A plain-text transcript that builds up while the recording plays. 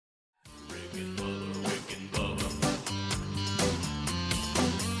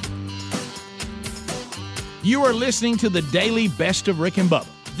You are listening to the daily Best of Rick and Bubba.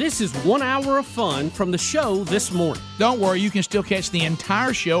 This is 1 hour of fun from the show this morning. Don't worry, you can still catch the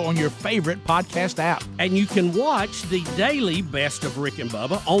entire show on your favorite podcast app. And you can watch the daily Best of Rick and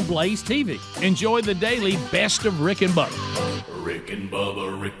Bubba on Blaze TV. Enjoy the daily Best of Rick and Bubba. Rick and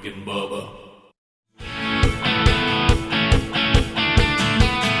Bubba, Rick and Bubba. 7.5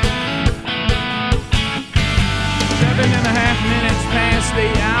 minutes past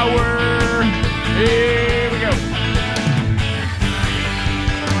the hour. Here we go.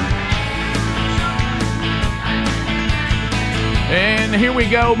 And here we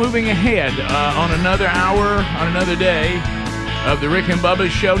go, moving ahead on another hour, on another day of the Rick and Bubba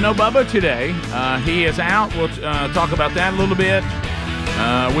show. No Bubba today. He is out. We'll talk about that a little bit.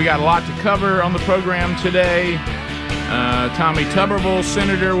 We got a lot to cover on the program today. Tommy Tuberville,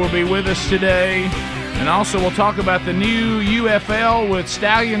 Senator, will be with us today. And also we'll talk about the new UFL with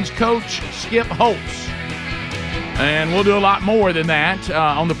Stallions coach Skip Holtz. And we'll do a lot more than that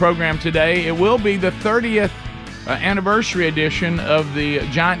on the program today. It will be the 30th anniversary edition of the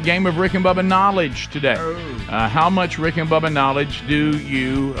giant game of Rick and Bubba knowledge today. How much Rick and Bubba knowledge do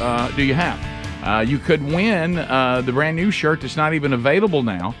you have? You could win the brand new shirt that's not even available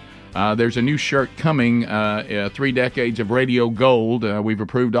now. There's a new shirt coming, 3 decades of radio gold. We've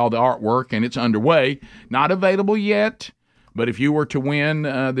approved all the artwork, and it's underway. Not available yet, but if you were to win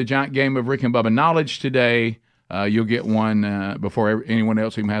the giant game of Rick and Bubba knowledge today, you'll get one before anyone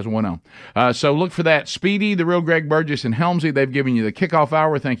else even has one on. So look for that. Speedy, the real Greg Burgess, and Helmsy, they've given you the kickoff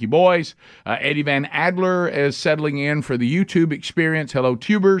hour. Thank you, boys. Eddie Van Adler is settling in for the YouTube experience. Hello,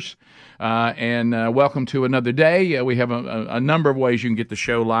 tubers. And welcome to another day. We have a number of ways you can get the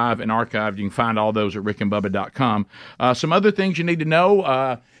show live and archived. You can find all those at rickandbubba.com. Some other things you need to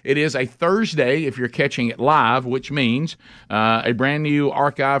know. It is a Thursday if you're catching it live, which means a brand new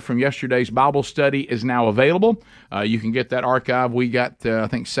archive from yesterday's Bible study is now available. You can get that archive. We got, I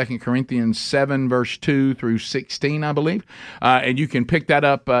think, 2 Corinthians 7, verse 2 through 16, I believe. And you can pick that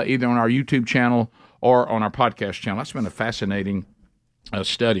up either on our YouTube channel or on our podcast channel. That's been a fascinating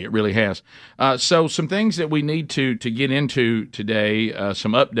study. It really has. So some things that we need to get into today,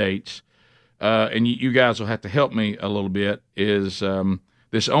 some updates, and you guys will have to help me a little bit, is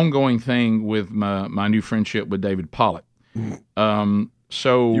this ongoing thing with my new friendship with David Pollock.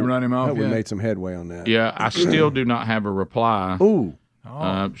 So you run him off? We made some headway on that. Yeah, I still do not have a reply. Ooh.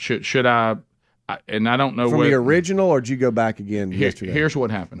 Should I? And I don't know from the original, or did you go back again yesterday? Here's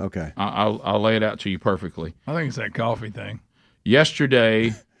what happened. Okay. I'll lay it out to you perfectly. I think it's that coffee thing.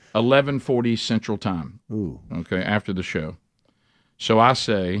 Yesterday, 11:40 Central Time. Ooh. Okay, after the show. So I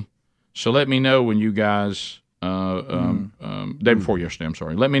say, let me know when you guys, day before yesterday, I'm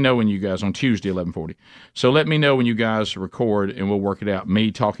sorry. Let me know when you guys, on Tuesday, 11:40. So let me know when you guys record, and we'll work it out.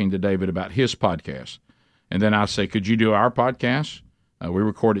 Me talking to David about his podcast. And then I say, could you do our podcast? We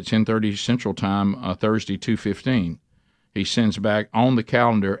record at 10:30 Central Time, Thursday, 2:15. He sends back on the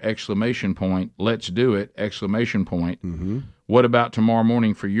calendar, ! Let's do it, ! Mm-hmm. What about tomorrow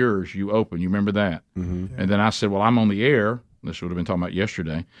morning for yours? You open. You remember that? Mm-hmm. And then I said, well, I'm on the air. This would have been talking about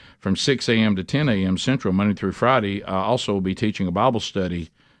yesterday. From 6 a.m. to 10 a.m. Central, Monday through Friday. I also will be teaching a Bible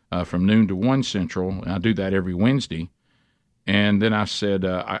study from noon to 1 Central. And I do that every Wednesday. And then I said,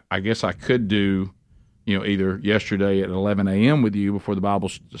 I guess I could do, either yesterday at 11 a.m. with you before the Bible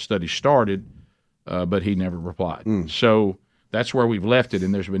study started, but he never replied. So that's where we've left it,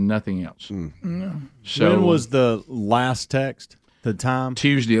 and there's been nothing else. So when was the last text? The time?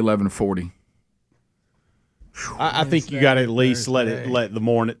 Tuesday, 11:40. I think you got to at least let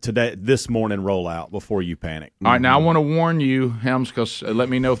this morning roll out before you panic. All right, now I want to warn you, Helms, because let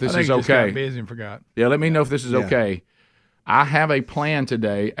me know if this is okay. I just got busy and forgot. Yeah, let me know if this is okay. I have a plan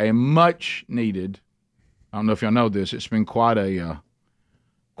today, a much needed. I don't know if y'all know this. It's been quite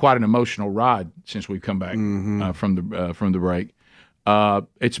an emotional ride since we've come back from the break.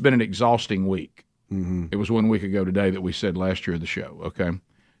 It's been an exhausting week. It was 1 week ago today that we said last year of the show, okay?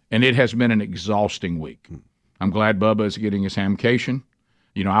 And it has been an exhausting week. I'm glad Bubba is getting his hamcation.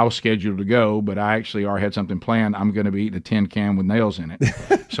 I was scheduled to go, but I actually already had something planned. I'm going to be eating a tin can with nails in it,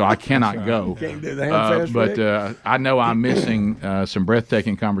 so I cannot go. Can't do the ham fast, but I know I'm missing some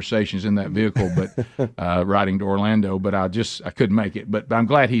breathtaking conversations in that vehicle, but riding to Orlando. But I couldn't make it. But I'm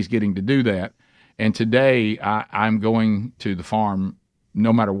glad he's getting to do that. And today I'm going to the farm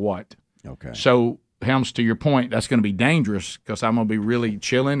no matter what. Okay. So, Helms, to your point, that's going to be dangerous because I'm going to be really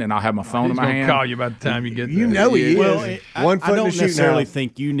chilling and I'll have my phone in my hand. He's going to call you by the time you get there. You know he is. Well, One foot I don't in the necessarily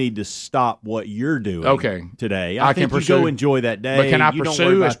think you need to stop what you're doing today. I think you go enjoy that day. But can I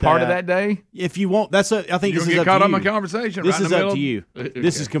pursue as part of that day? If you want, I think this is up to you. Caught up in the conversation. This is up to you.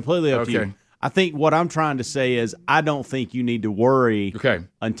 This is completely up to you. I think what I'm trying to say is I don't think you need to worry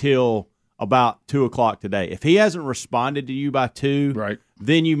until about 2 o'clock today. If he hasn't responded to you by 2,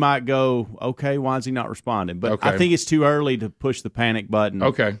 then you might go, okay, why is he not responding? But I think it's too early to push the panic button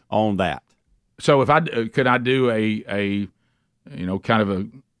on that. So could I do a kind of a,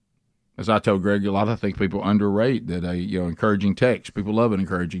 as I told Greg, a lot of think people underrate that encouraging text. People love an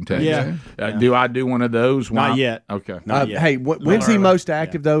encouraging text. Yeah. Do I do one of those? Not yet. Okay. Not yet. Hey, when's he most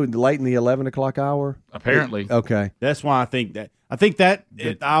active though? Late in the 11 o'clock hour? Apparently. Okay. That's why I think that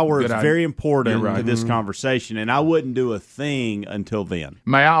hour is very important to this conversation, and I wouldn't do a thing until then.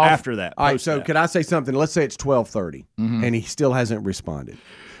 May I? After that. All right. So could I say something? Let's say it's 12:30, and he still hasn't responded.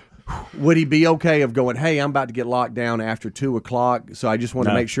 Would he be okay of going, hey, I'm about to get locked down after 2 o'clock, so I just want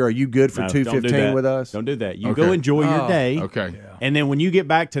to make sure, are you good for 2:15 with us? Don't do that. You go enjoy your day. Okay. Yeah. And then when you get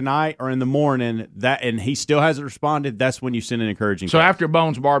back tonight or in the morning, and he still hasn't responded, that's when you send an encouraging text. After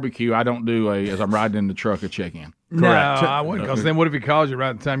Bones Barbecue, I don't do as I'm riding in the truck, a check-in. No, I wouldn't, because then what if he calls you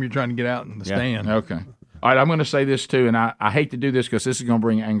right at the time you're trying to get out in the stand? Okay. All right, I'm going to say this, too, and I hate to do this because this is going to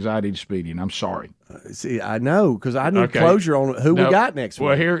bring anxiety to Speedy, and I'm sorry. See, I know, because I need closure on who we got next week.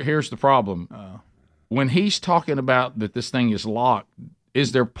 Well, here's the problem. When he's talking about that this thing is locked,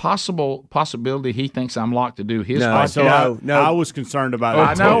 is there possibility he thinks I'm locked to do his podcast? No. I was concerned about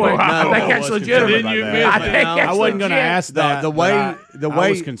it. I know it. I think that's legitimate. I wasn't going to ask that. I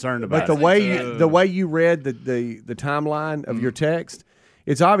was concerned about it. But the way you read the timeline of your text,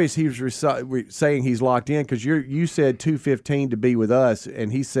 it's obvious he was saying he's locked in because you said 2:15 to be with us,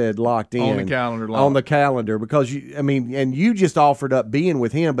 and he said locked in on the calendar. On the calendar, because and you just offered up being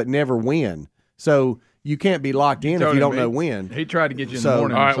with him, but never when. So you can't be locked in if you don't know when. He tried to get you in the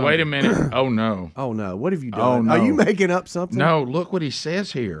morning. All right, wait a minute. Oh no. Oh no. What have you done? Oh, no. Are you making up something? No. Look what he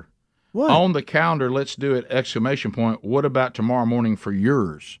says here. What? On the calendar, let's do it! ! What about tomorrow morning for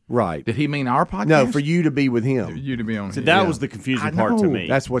yours? Right. Did he mean our podcast? No, for you to be with him. You to be on. So that was the confusing part to me.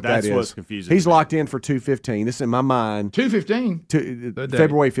 That's what that is. What's confusing. He's locked in for 2:15. This is in my mind. 2:15.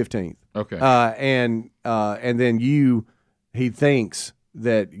 February 15th. Okay. And then he thinks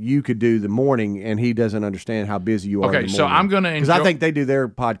that you could do the morning, and he doesn't understand how busy you are. Okay, in the so morning. I'm going to enjoy. Because I think they do their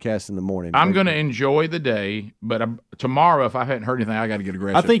podcast in the morning. I'm going to enjoy the day, but tomorrow, if I hadn't heard anything, I got to get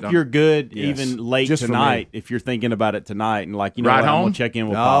aggressive. I think you're good even late tonight if you're thinking about it tonight and ride home. We'll check in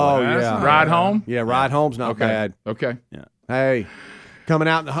with Paul. Yeah, ride home. Yeah, ride home's not bad. Okay. Yeah. Hey, coming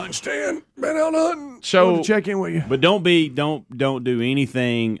out in the hunt stand, been out hunting. So to check in with you, but don't do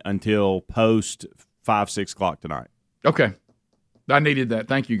anything until post 5-6 o'clock tonight. Okay. I needed that.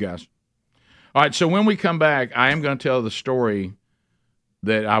 Thank you, guys. All right, so when we come back, I am going to tell the story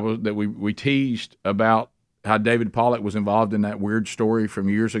that we teased about how David Pollack was involved in that weird story from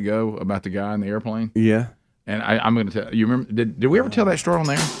years ago about the guy in the airplane. Yeah. And I'm going to tell you. Remember? Did we ever tell that story on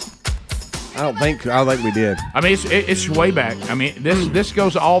there? I don't think we did. I mean, it's way back. I mean, this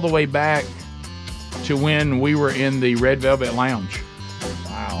goes all the way back to when we were in the Red Velvet Lounge.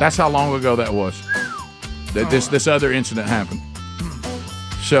 Wow. That's how long ago that was. That this other incident happened.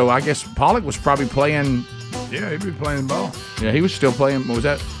 So I guess Pollack was probably playing. Yeah, he'd be playing ball. Yeah, he was still playing. What was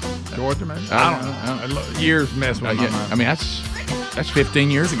that? Georgia, maybe? I don't know. Years messing with my mind. I mean, that's 15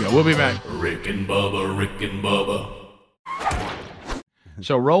 years ago. We'll be back. Rick and Bubba.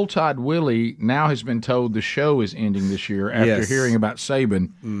 So Roll Tide Willie now has been told the show is ending this year after hearing about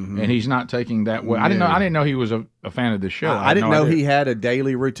Saban, and he's not taking that way. I didn't know he was a fan of the show. I didn't know he had a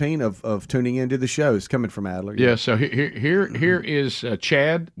daily routine of tuning into the shows coming from Adler. Yeah. So here is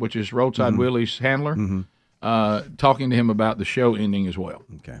Chad, which is Roll Tide Willie's handler, talking to him about the show ending as well.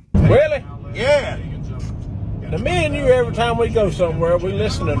 Okay. Willie? Yeah. Now, me and you, every time we go somewhere, we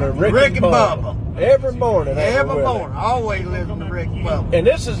listen to the Rick and Bubba. Every morning. Every morning. Always listen to Rick and Bubba. And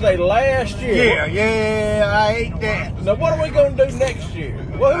this is their last year. Yeah, I hate that. Now, what are we going to do next year?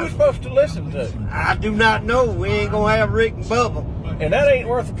 Well, who are we supposed to listen to? I do not know. We ain't going to have Rick and Bubba. And that ain't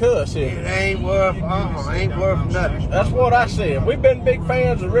worth a cuss, is it? It ain't worth nothing. That's what I said. We've been big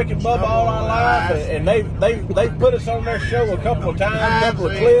fans of Rick and Bubba all our life, and they've put us on their show a couple of times, a couple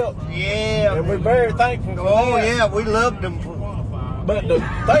of clips. Yeah. And we're very thankful for that. Oh, yeah, we loved them. But the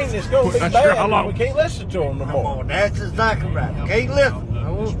thing that's going to be bad is we can't listen to them no more. That's exactly right. Can't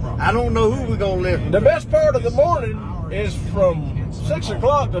listen. I don't know who we're going to listen to. The best part of the morning is from 6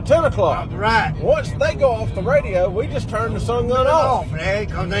 o'clock to 10 o'clock. Right. Once they go off the radio, we just turn the sun gun off.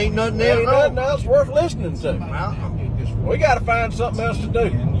 Because there ain't nothing else worth listening to. We got to find something else to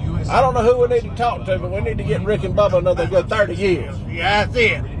do. I don't know who we need to talk to, but we need to get Rick and Bubba another good 30 years. Yeah, that's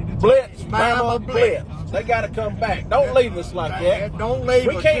it. Blitz, Mama, Blitz. They got to come back. Don't leave us like that. Don't leave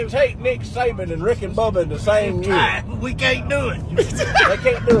us. We can't take Nick Saban and Rick and Bubba in the same year. We can't do it. They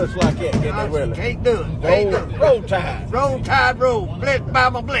can't do us like that, can they, Willie? Can't do it. Roll Tide. Roll Tide, roll. Blitz,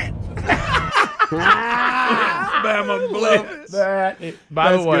 Bama, blitz. Bama blitz.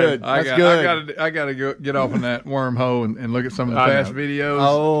 By the way, I gotta go get off in that wormhole and look at some of the past videos.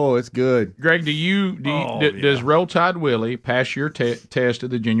 Oh, it's good. Greg, does Roll Tide Willie pass your test of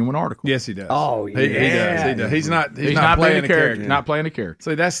the genuine article? Yes, he does. Oh, yeah. He does. He's not playing a character. Not playing a character.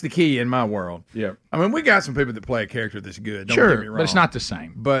 See, that's the key in my world. Yeah. I mean, we got some people that play a character that's good. Don't Sure, get me wrong. but it's not the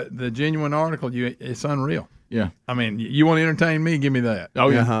same. But the genuine article, it's unreal. Yeah. I mean, you want to entertain me? Give me that. Oh,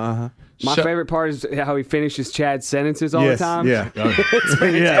 yeah. Uh-huh. My favorite part is how he finishes Chad's sentences all the time. Yeah. Yeah.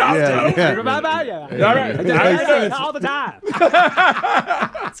 All the time.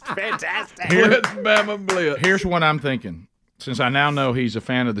 It's fantastic. Here's what I'm thinking. Since I now know he's a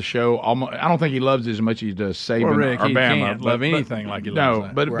fan of the show, I don't think he loves it as much as he does Saban Rick, or he Bama. Can't love anything like he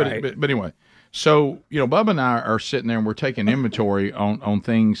loves that. But anyway. So, Bubba and I are sitting there and we're taking inventory on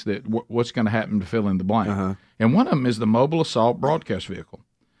things that what's going to happen to fill in the blank. Uh-huh. And one of them is the mobile assault broadcast vehicle.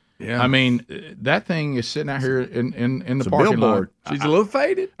 Yeah. I mean, that thing is sitting out here in the parking lot. She's a little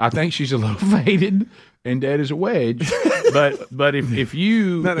faded. I think she's a little faded and dead as a wedge. but if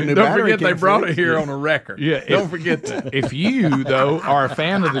you don't forget they brought it here on a record. Yeah, don't forget that. If you though are a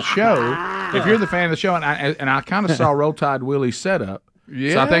fan of the show, if you're the fan of the show, and I kind of saw Roll Tide Willie's setup,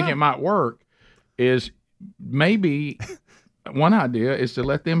 so I think it might work. Is maybe one idea is to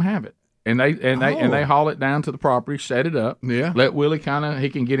let them have it. And they haul it down to the property, set it up. Yeah. Let Willie he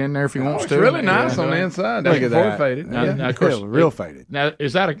can get in there if he wants to. It's really nice on the inside. Look at that. Faded. Now, of course, real faded. Now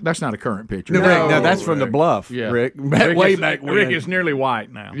that's not a current picture. No, Rick, that's from the bluff. Yeah. Rick. Way back when. Rick is nearly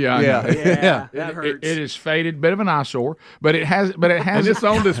white now. Yeah. That hurts. It is faded, bit of an eyesore, but it has and it's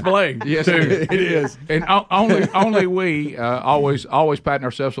on display. Yes, too. It is. And only we always patting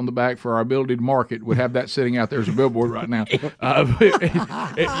ourselves on the back for our ability to market would have that sitting out there as a billboard right now.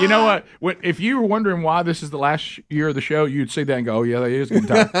 You know what? If you were wondering why this is the last year of the show, you'd see that and go, "Oh yeah, that is getting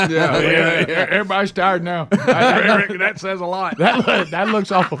tired." Everybody's tired now. That says a lot. That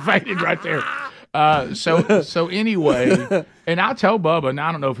looks awful faded right there. So anyway, and I tell Bubba, and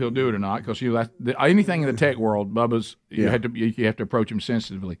I don't know if he'll do it or not, because anything in the tech world, Bubba's you have to approach him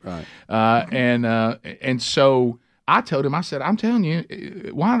sensitively, right? And so I told him, I said, I'm telling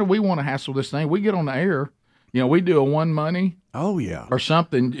you, why do we want to hassle this thing? We get on the air, we do a one money. Oh yeah, or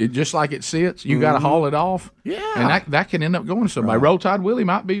something. Just like it sits, you got to haul it off. Yeah, and that can end up going to somebody. Right. Roll Tide Willie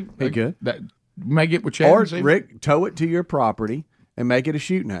might be good. That may get with Chad. Or Rick, tow it to your property and make it a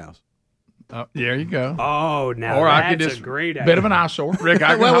shooting house. There you go. Oh, now or that's I could just a great idea. Bit of an eyesore. Rick,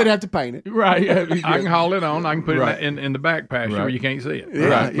 we'd have to paint it. Right. I can haul it on. I can put it in the back pasture where you can't see it.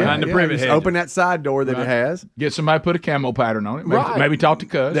 Behind the privet hedge. Open that side door that it has. Get somebody to put a camo pattern on it. Maybe talk to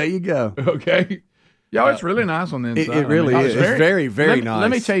Cuz. There you go. Okay. It's really nice on the inside. It really is. It's very, very nice.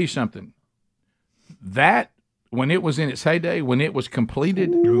 Let me tell you something. That, when it was in its heyday, when it was completed,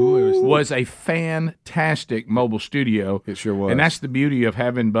 was a fantastic mobile studio. It sure was. And that's the beauty of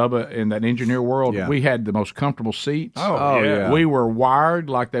having Bubba in that engineer world. Yeah. We had the most comfortable seats. Oh yeah. We were wired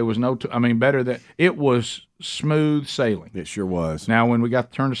like there was better than it was smooth sailing. It sure was. Now, when we got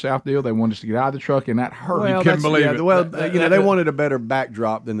the turn to south deal, they wanted us to get out of the truck, and that hurt. Well, you couldn't believe it. Well, they wanted a better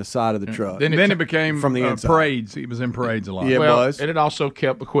backdrop than the side of the truck. Then it became from the inside. Parades. It was in parades a lot. Yeah, it was. And it also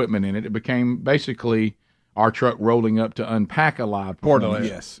kept equipment in it. It became basically our truck rolling up to unpack a live performance.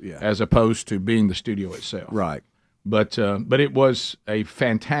 Yes, yeah. As opposed to being the studio itself. Right. But it was a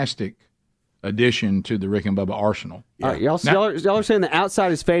fantastic addition to the Rick and Bubba arsenal. All right, y'all are saying the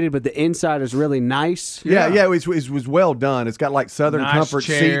outside is faded, but the inside is really nice. Yeah, it was well done. It's got like Southern Comfort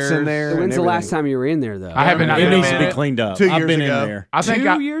chairs. seats in there. When's the last time you were in there, though? I haven't. It needs to be cleaned up. 2 years I've been ago. in there. I think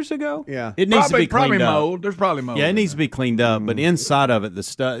 2 years ago. Yeah, it needs to be probably cleaned up. mold. There's probably mold. Yeah, it needs to be cleaned up. But inside of it, the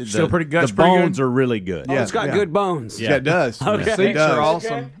stuff, still pretty good. The bones are really good. Oh, it's got good bones. Yeah, it does. Okay. The seats are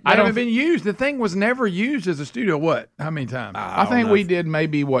awesome. Okay. I haven't been used. The thing was never used as a studio. What? How many times? I think we did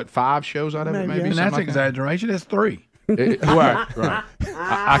maybe 5 shows out of it. Maybe and that's like exaggeration. That's 3. Right.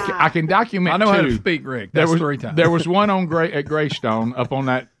 I can document. I know 2. how to speak, Rick. That's 3 times. There was one at Greystone up on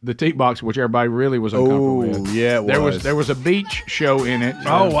the tee box, which everybody really was uncomfortable with. Yeah, it was. There was a beach show in it.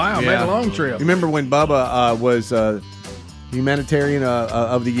 Oh wow, Yeah. made a long trip. You remember when Bubba was Humanitarian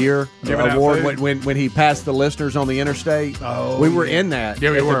of the Year award when he passed the listeners on the interstate? Oh, we were in that.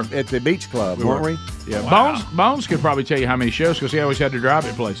 Yeah, we were at the beach club, weren't we? Yeah. Wow. Bones could probably tell you how many shows because he always had to drive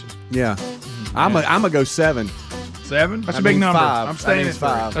at places. Yeah, I'm gonna go 7. 7? That's a big number. 5. I'm staying at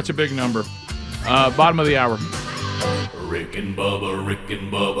 5. That's a big number. Bottom of the hour. Rick and Bubba, Rick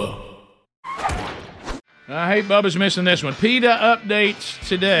and Bubba. I hate Bubba's missing this one. PETA updates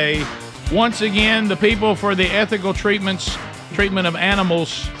today. Once again, the people for the ethical treatment of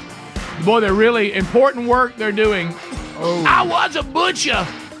animals. Boy, they're really important work they're doing. Oh. I was a butcher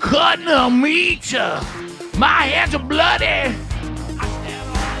cutting a meat. My hands are bloody. I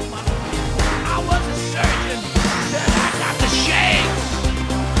was a surgeon. I got the shakes.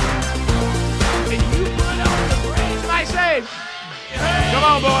 And you put on the brains. I say, come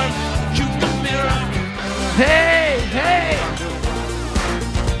on, boy. Shoot the mirror. Hey.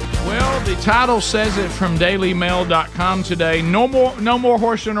 Well, the title says it from DailyMail.com today. No more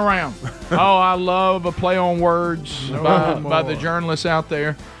horsing around. Oh, I love a play on words by the journalists out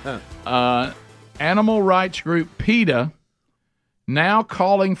there. Animal rights group PETA now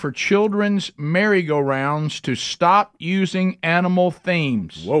calling for children's merry-go-rounds to stop using animal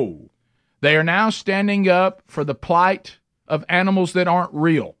themes. Whoa. They are now standing up for the plight of animals that aren't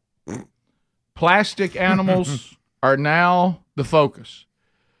real. Plastic animals are now the focus.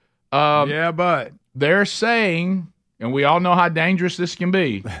 But they're saying, and we all know how dangerous this can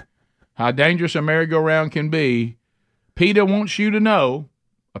be, how dangerous a merry-go-round can be. PETA wants you to know,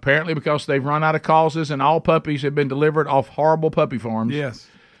 apparently because they've run out of causes and all puppies have been delivered off horrible puppy farms. Yes.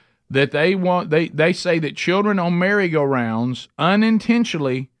 That they say that children on merry-go-rounds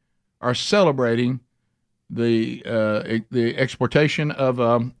unintentionally are celebrating the exportation of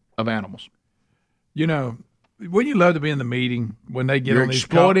animals. You know, wouldn't you love to be in the meeting when they get You're on these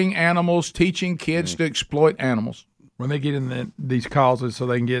exploiting animals, teaching kids to exploit animals. When they get in these causes so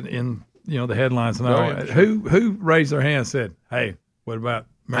they can get in, the headlines and all that. Who raised their hand and said, hey, what about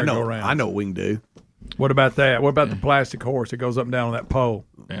merry-go-round? I know what we can do. What about that? What about the plastic horse that goes up and down on that pole?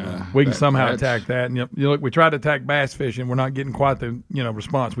 Yeah, we can somehow attack that. And look, we tried to attack bass fishing. We're not getting quite the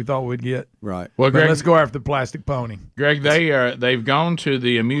response we thought we'd get. Right. Well, Greg, let's go after the plastic pony. Greg, they've gone to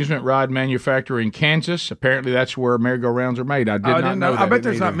the amusement ride manufacturer in Kansas. Apparently, that's where merry-go-rounds are made. I did not know that. I bet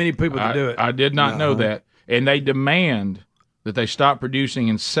there's not many people that do it. I did not know that. And they demand that they stop producing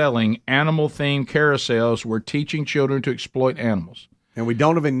and selling animal-themed carousels where teaching children to exploit animals. And we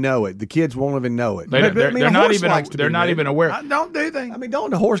don't even know it. The kids won't even know it. They're not even aware. Don't do they? I mean,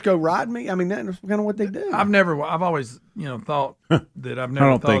 don't the horse go ride me? I mean, that's kind of what they do. I've always, thought that I've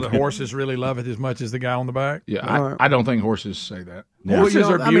never thought that horses really love it as much as the guy on the back. Yeah, I don't think horses say that. Yeah. Horses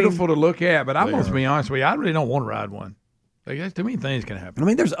are beautiful to look at, but I'm going to be honest with you, I really don't want to ride one. There's too many things can happen. I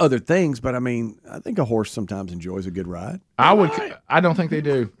mean, there's other things, but I mean, I think a horse sometimes enjoys a good ride. I don't think they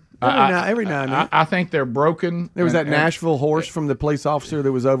do. Every now and then. I think they're broken. There was that Nashville horse from the police officer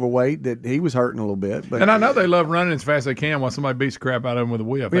that was overweight that he was hurting a little bit. But, and I know they love running as fast as they can while somebody beats the crap out of them with a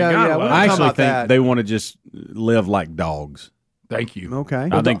whip. I actually think they want to just live like dogs. Thank you. Okay.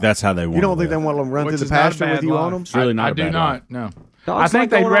 I think that's how they want. You don't think they want to run through the pasture with you on them? It's really not. I do not. No. I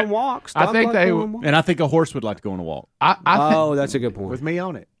think they go on walks. I think they. And I think a horse would like to go on a walk. That's a good point. With me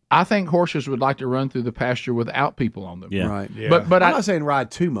on it. I think horses would like to run through the pasture without people on them. Yeah. Right. Yeah. But I'm not saying ride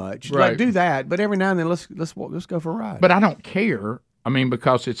too much. Right. Like, do that, but every now and then let's go for a ride. But I don't care. I mean,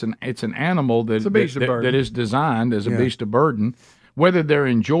 because it's an animal that is designed as a beast of burden. Whether they're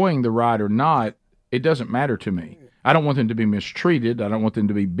enjoying the ride or not, it doesn't matter to me. I don't want them to be mistreated. I don't want them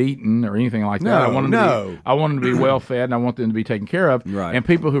to be beaten or anything like that. I want them to be well fed, and I want them to be taken care of. Right. And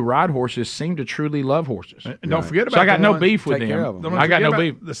people who ride horses seem to truly love horses. And don't forget about. So I got no beef with them. I got no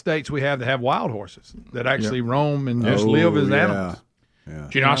beef. The states we have that have wild horses that actually roam and just live as animals. Yeah.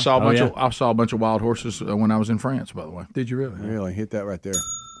 Do you know, I saw a bunch of wild horses when I was in France. By the way, did you really? Really hit that right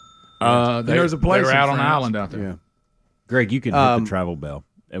there. There's a place. They're out on France. an island out there. Yeah. Greg, you can hit the travel bell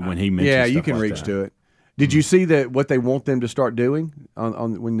when he mentions. Yeah, you stuff can like reach that. to it. Did you see that what they want them to start doing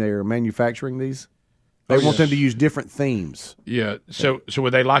on when they're manufacturing these? They want them to use different themes. Yeah. So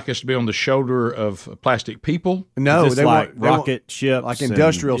would they like us to be on the shoulder of plastic people? No, they want rocket ships, like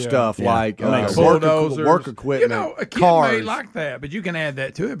industrial stuff, like bulldozers, work equipment. A kid cars. may like that, but you can add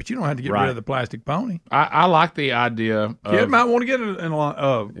that to it. But you don't have to get rid of the plastic pony. I like the idea. Kid might want to get in a lot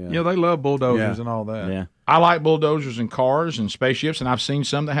of. They love bulldozers and all that. Yeah. I like bulldozers and cars and spapeships, and I've seen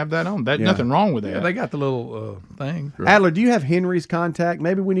some that have that on. Nothing wrong with that. Yeah, they got the little thing. Adler, do you have Henry's contact?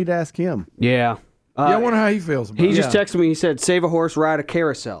 Maybe we need to ask him. Yeah. I wonder how he feels about it. He just texted me. He said, "Save a horse, ride a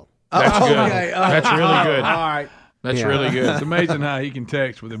carousel." That's good. Okay. That's really good. All right. That's really good. It's amazing how he can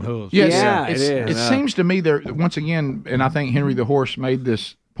text with them hooves. Yes, Yeah, it is. It seems to me there once again, and I think Henry the horse made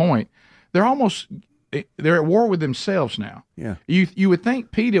this point. They're at war with themselves now. Yeah. You would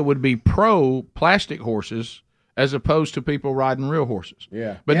think PETA would be pro plastic horses as opposed to people riding real horses.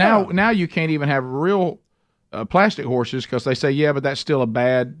 Yeah. But now you can't even have real plastic horses because they say, yeah, but that's still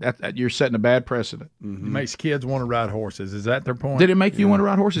you're setting a bad precedent. Mm-hmm. It makes kids want to ride horses. Is that their point? Did it make you want to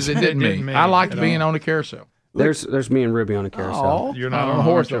ride horses? It didn't me. I liked being on a carousel. There's me and Ruby on a carousel. You're not on a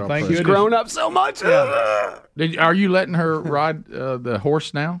horse, though. Thank you. She's grown up so much. Are you letting her ride the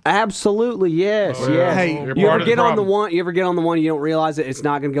horse now? Absolutely, yes. Yes. Hey, you ever get on the one? You ever get on the one? You don't realize that it's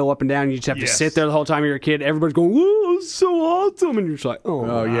not going to go up and down. You just have to sit there the whole time you're a kid. Everybody's going, "Whoa, it's so awesome!" And you're just like,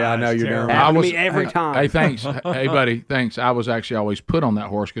 "Oh, yeah, I know you're down." Happened to me every time. Hey, thanks. Hey, buddy, thanks. I was actually always put on that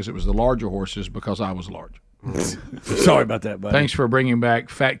horse because it was the larger horses because I was large. Sorry about that, buddy. Thanks for bringing back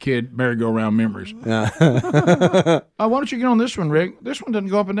fat kid merry-go-round memories. Why don't you get on this one, Rick? This one doesn't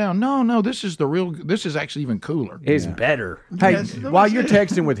go up and down. No, this is this is actually even cooler. It's better. Hey, while you're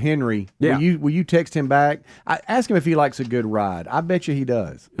texting with Henry, will you text him back? Ask him if he likes a good ride. I bet you he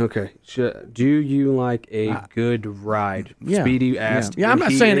does. Okay. Do you like a good ride? Speedy asked. Yeah, I'm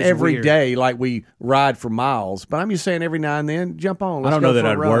not saying every day like we ride for miles, but I'm just saying every now and then, jump on. I don't know that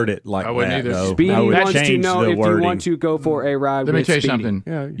I'd word it like that, though. Speedy wants to know if you want to go for a ride. Let me tell you Speedy. something.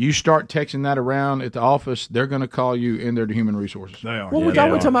 Yeah. You start texting that around at the office, they're going to call you in there to human resources. They are. Well, we're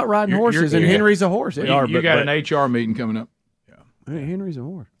talking about riding horses, and Henry's a horse. You got an HR meeting coming up. Yeah. Henry's a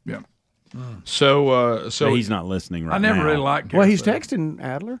horse. Yeah. So he's not listening right now. I never really liked. Well, he's texting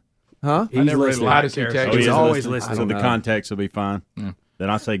Adler. Huh? He's never really liked. He's always listening. So the context will be fine. Yeah. Then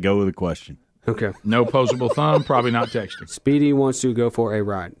I say go with the question. Okay. No posable thumb. Probably not texting. Speedy wants to go for a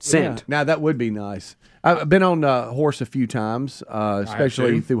ride. Send. Yeah. Now that would be nice. I've been on a horse a few times,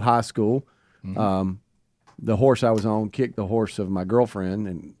 especially through high school. Mm-hmm. The horse I was on kicked the horse of my girlfriend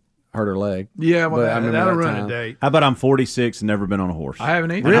and hurt her leg. Yeah, well, that'll run time. a date. How about I'm 46 and never been on a horse? I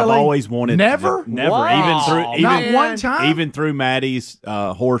haven't either. And I've always wanted never. Wow. Not one time. Even through Maddie's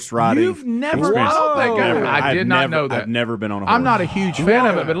horse riding. You've never. I did not know that. I've never been on a horse. I'm not a huge fan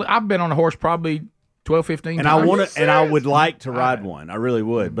of it, but I've been on a horse probably 12, 15 and times. I would like to ride one. I really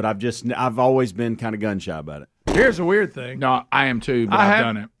would, but I've always been kind of gun shy about it. Here's a weird thing. No, I am too, but I've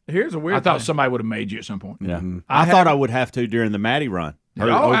done it. Here's a weird thing. I thought somebody would have made you at some point. Yeah. Mm-hmm. I thought I would have to during the Maddie run.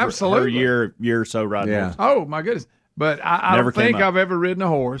 Absolutely. Her year or so riding horse. Oh, my goodness. But I don't think I've ever ridden a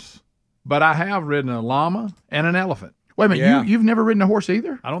horse, but I have ridden a llama and an elephant. Wait a minute, you've never ridden a horse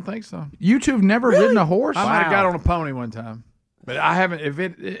either? I don't think so. You two have never ridden a horse? I might have got on a pony one time, but I haven't. If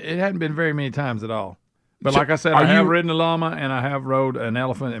it hadn't been very many times at all. But like I said, I have ridden a llama and I have rode an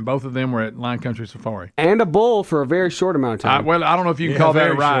elephant, and both of them were at Lion Country Safari. And a bull for a very short amount of time. I don't know if you can call that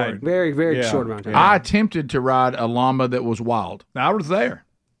a ride. Very, very short amount of time. I attempted to ride a llama that was wild. Now, I was there.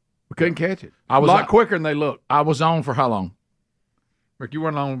 We couldn't catch it. I was a lot quicker than they looked. I was on for how long? Rick, you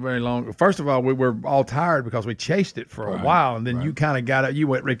weren't on very long. First of all, we were all tired because we chased it for a while, and then you kind of got it. You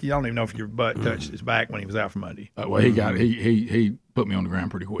went, Rick. You don't even know if your butt touched his back when he was out from under you. Well, he got it. He put me on the ground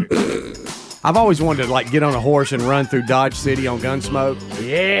pretty quick. I've always wanted to get on a horse and run through Dodge City on Gunsmoke.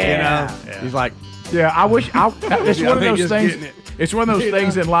 Yeah, He's like, I wish. It's one of those things. It's one of those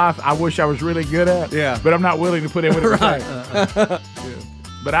things in life I wish I was really good at. Yeah, but I'm not willing to put in with it. Right.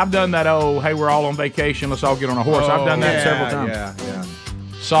 But I've done that. Hey, we're all on vacation. Let's all get on a horse. I've done that several times. Yeah.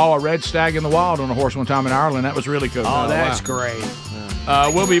 Saw a red stag in the wild on a horse one time in Ireland. That was really cool. Oh, that's great.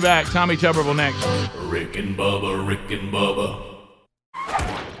 We'll be back. Tommy Tuberville next. Rick and Bubba.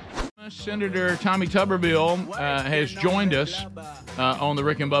 Senator Tommy Tuberville has joined us on the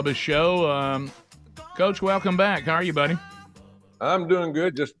Rick and Bubba show. Coach, welcome back. How are you, buddy? I'm doing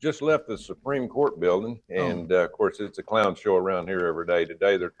good. Just left the Supreme Court building, and of course, it's a clown show around here every day.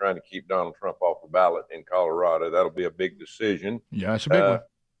 Today, they're trying to keep Donald Trump off the ballot in Colorado. That'll be a big decision. Yeah, it's a big one.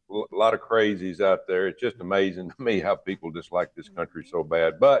 A lot of crazies out there. It's just amazing to me how people dislike this country so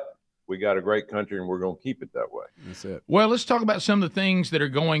bad. But we got a great country, and we're going to keep it that way. That's it. Well, let's talk about some of the things that are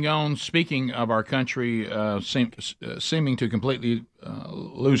going on. Speaking of our country seeming to completely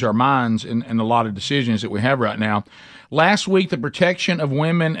lose our minds in a lot of decisions that we have right now. Last week, the Protection of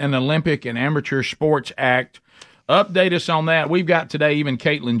Women in Olympic and Amateur Sports Act. Update us on that. We've got today even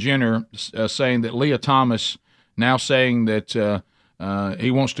Caitlyn Jenner saying that Leah Thomas now saying that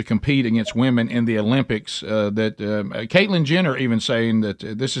he wants to compete against women in the Olympics. Caitlyn Jenner even saying that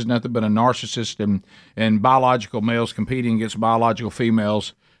this is nothing but a narcissist and biological males competing against biological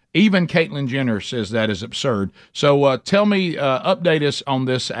females. Even Caitlyn Jenner says that is absurd. So tell me, update us on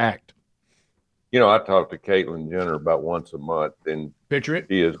this act. You know, I talk to Caitlyn Jenner about once a month, and picture it.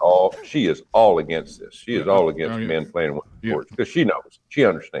 She is all against this. She is all against men playing sports because she knows, she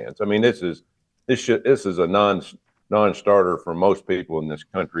understands. I mean, this is a non-starter for most people in this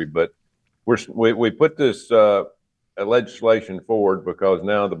country, but we put this legislation forward because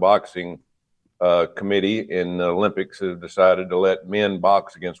now the boxing committee in the Olympics have decided to let men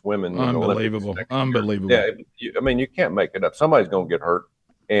box against women. Unbelievable. Unbelievable. Yeah, you can't make it up. Somebody's going to get hurt,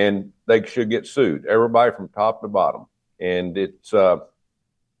 and they should get sued. Everybody from top to bottom. And it's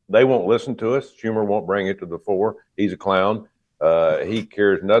they won't listen to us. Schumer won't bring it to the fore. He's a clown. He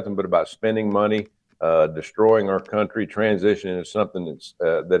cares nothing but about spending money, destroying our country, transitioning into something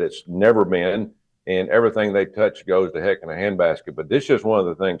that it's never been. And everything they touch goes to heck in a handbasket. But this is just one of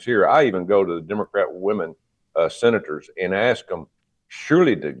the things here. I even go to the Democrat women senators and ask them,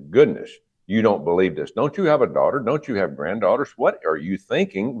 surely to goodness, you don't believe this. Don't you have a daughter? Don't you have granddaughters? What are you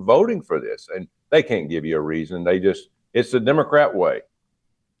thinking voting for this? And they can't give you a reason. It's the Democrat way.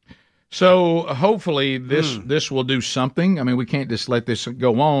 So hopefully this will do something. I mean, we can't just let this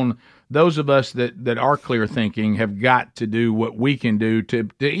go on. Those of us that are clear thinking have got to do what we can do to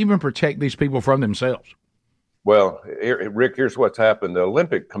even protect these people from themselves. Well, Rick, here's what's happened. The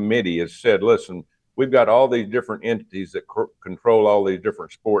Olympic Committee has said, listen, we've got all these different entities that control all these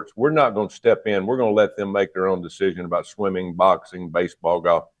different sports. We're not going to step in. We're going to let them make their own decision about swimming, boxing, baseball,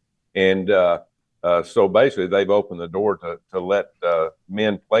 golf. And so basically they've opened the door to let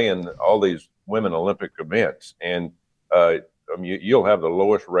men play in all these women Olympic events. And you'll have the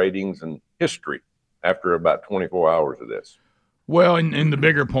lowest ratings in history after about 24 hours of this. Well, in the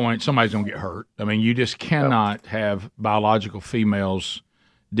bigger point, somebody's going to get hurt. I mean, you just cannot have biological females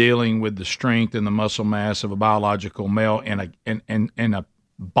dealing with the strength and the muscle mass of a biological male in a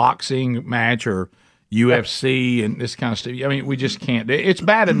boxing match or UFC and this kind of stuff. I mean, we just can't. It's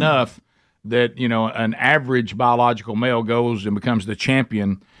bad enough that, an average biological male goes and becomes the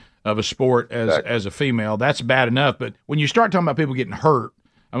champion of a sport as a female. That's bad enough. But when you start talking about people getting hurt,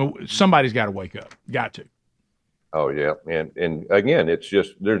 I mean, somebody's got to wake up. Got to. Oh, yeah. And again, it's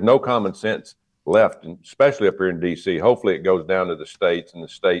just there's no common sense left, and especially up here in D.C. Hopefully it goes down to the states, and the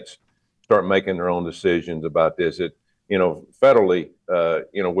states start making their own decisions about this. Federally,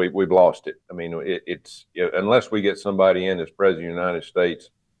 we've lost it. I mean, it's unless we get somebody in as president of the United States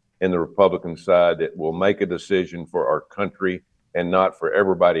in the Republican side that will make a decision for our country and not for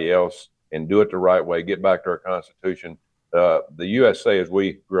everybody else, and do it the right way, get back to our Constitution. The USA, as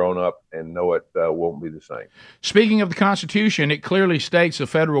we've grown up and know it, won't be the same. Speaking of the Constitution, it clearly states the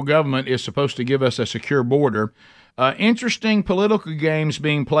federal government is supposed to give us a secure border. Interesting political games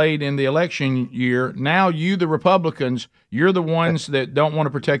being played in the election year. Now you, the Republicans, you're the ones that don't want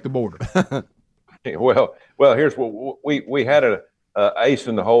to protect the border. Well, here's what we had a ace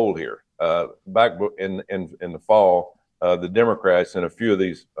in the hole here back in the fall. The Democrats and a few of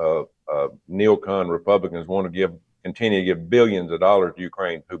these neocon Republicans want to continue to give billions of dollars to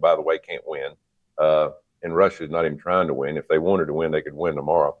Ukraine, who, by the way, can't win. And Russia's not even trying to win. If they wanted to win, they could win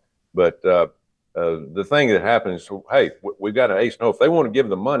tomorrow. But the thing that happens, hey, we've got an ace. No, if they want to give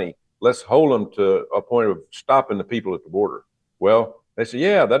the money, let's hold them to a point of stopping the people at the border. Well, they said,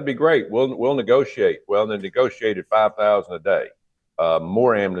 yeah, that'd be great. We'll negotiate. Well, they negotiated 5,000 a day,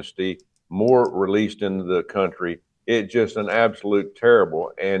 more amnesty, more released into the country. It's just an absolute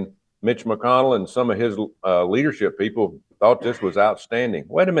terrible. And Mitch McConnell and some of his leadership people thought this was outstanding.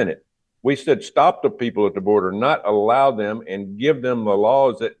 Wait a minute. We said stop the people at the border, not allow them, and give them the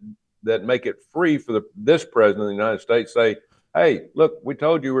laws that make it free for this president of the United States. Say, hey, look, we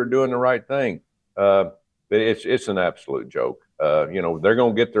told you we're doing the right thing. But it's an absolute joke. They're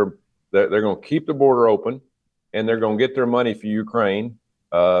going to they're going to keep the border open, and they're going to get their money for Ukraine,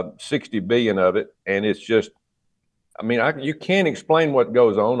 $60 billion of it, and it's just. I mean, you can't explain what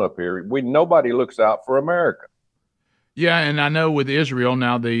goes on up here. Nobody looks out for America. Yeah, and I know with Israel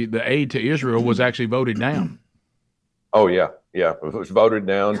now, the aid to Israel was actually voted down. Oh, yeah, it was voted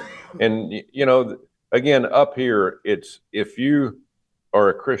down. And, again, up here, it's if you are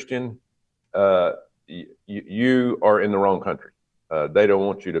a Christian, you are in the wrong country. They don't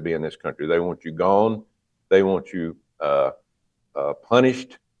want you to be in this country. They want you gone. They want you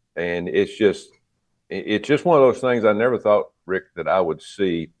punished. And it's just one of those things I never thought, Rick, that I would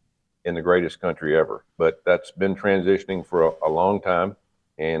see in the greatest country ever. But that's been transitioning for a long time,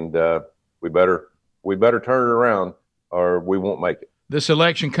 and we better turn it around, or we won't make it. This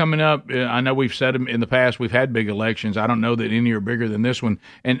election coming up, I know we've said in the past we've had big elections. I don't know that any are bigger than this one.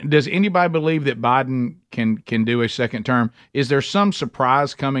 And does anybody believe that Biden can do a second term? Is there some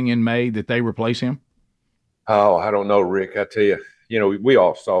surprise coming in May that they replace him? Oh, I don't know, Rick. I tell you. We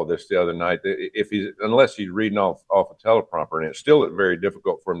all saw this the other night. Unless he's reading off a teleprompter, and it's still very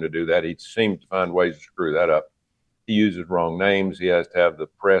difficult for him to do that. He seems to find ways to screw that up. He uses wrong names. He has to have the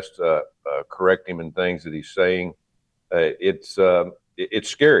press correct him in things that he's saying. It's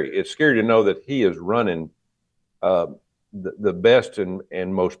scary. It's scary to know that he is running the best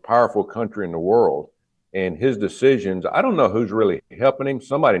and most powerful country in the world. And his decisions, I don't know who's really helping him.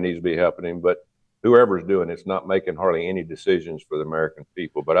 Somebody needs to be helping him, but whoever's doing it's not making hardly any decisions for the American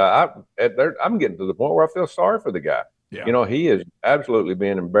people. But I'm getting to the point where I feel sorry for the guy. Yeah. You know, he is absolutely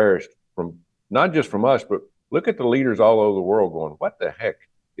being embarrassed from not just from us, but look at the leaders all over the world going, what the heck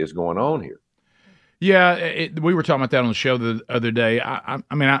is going on here? Yeah, we were talking about that on the show the other day. I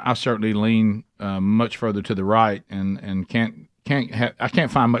mean, I certainly lean much further to the right, and I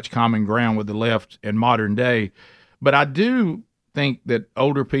can't find much common ground with the left in modern day. But I do think that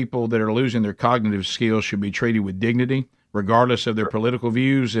older people that are losing their cognitive skills should be treated with dignity, regardless of their political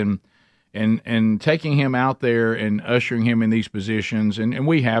views, and taking him out there and ushering him in these positions. And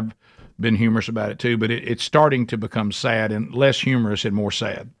we have been humorous about it too, but it's starting to become sad, and less humorous and more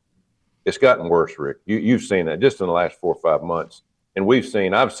sad. It's gotten worse, Rick. You've seen that just in the last 4 or 5 months. And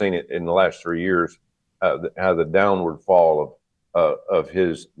I've seen it in the last 3 years, how the downward fall of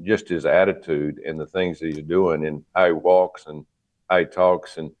his attitude and the things that he's doing and how he walks and how he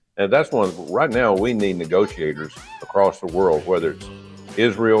talks. And that's right now we need negotiators across the world, whether it's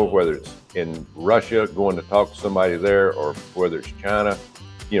Israel, whether it's in Russia, going to talk to somebody there, or whether it's China.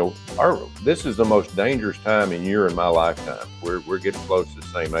 You know, this is the most dangerous time in your and my lifetime. We're getting close to the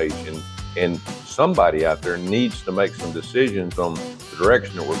same age, and somebody out there needs to make some decisions on the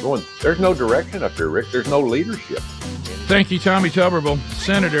direction that we're going. There's no direction up there, Rick. There's no leadership. Thank you, Tommy Tuberville,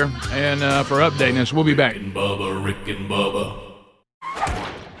 Senator, and for updating us. We'll be back. Rick and Bubba.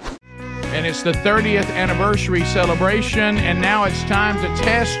 And it's the 30th anniversary celebration, and now it's time to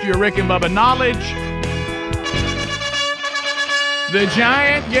test your Rick and Bubba knowledge. The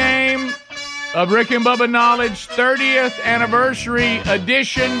giant game of Rick and Bubba Knowledge, 30th anniversary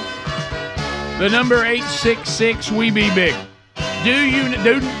edition. The number 866 We Be Big.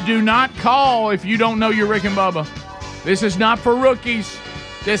 Do not call if you don't know your Rick and Bubba. This is not for rookies.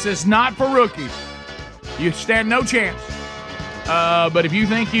 This is not for rookies. You stand no chance. But if you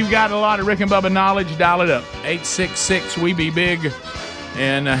think you've got a lot of Rick and Bubba knowledge, dial it up. 866 We Be Big,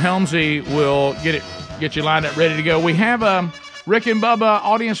 and Helmsy will get you lined up, ready to go. We have Rick and Bubba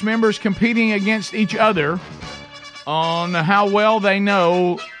audience members competing against each other on how well they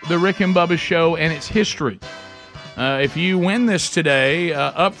know the Rick and Bubba show and its history. If you win this today,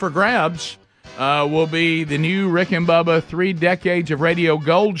 up for grabs will be the new Rick and Bubba 3 Decades of Radio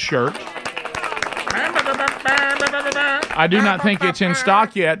Gold shirt. I do not think it's in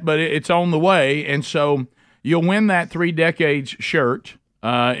stock yet, but it's on the way, and so you'll win that 3 Decades shirt.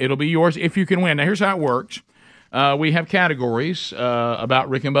 It'll be yours if you can win. Now, here's how it works. We have categories about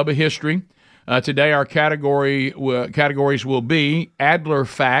Rick and Bubba history. Today, our categories will be Adler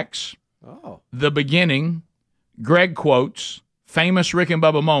Facts, The Beginning, Greg Quotes, Famous Rick and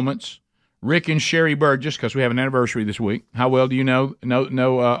Bubba Moments, Rick and Sherry Bird, just because we have an anniversary this week. How well do you know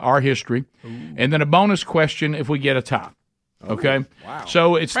our history? Ooh. And then a bonus question if we get a tie. Okay? Wow.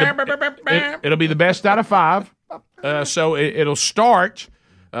 So it'll be the best out of 5. So it'll start...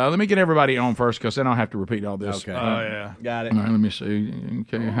 let me get everybody on first, because then I'll have to repeat all this. Okay. Oh, yeah. Got it. All right, let me see.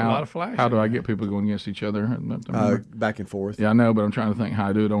 Okay, a lot of flashing. How do I get people going against each other? Back and forth. Yeah, I know, but I'm trying to think how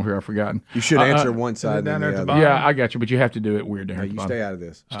I do it on here. I've forgotten. You should answer one side down then there the at other. the Yeah, I got you, but you have to do it weird down here. You stay out of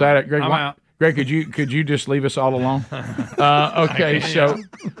this. Stay out. Greg, I'm out. Greg, could you just leave us all alone? Okay, so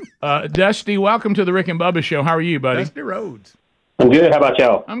Dusty, welcome to the Rick and Bubba show. How are you, buddy? Dusty Rhodes. I'm good. How about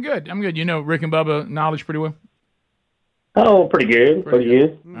y'all? I'm good. You know Rick and Bubba knowledge pretty well? Oh, pretty good. Pretty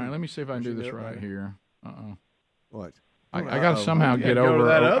good. All right, let me see if I can do this right here. What? I got to somehow get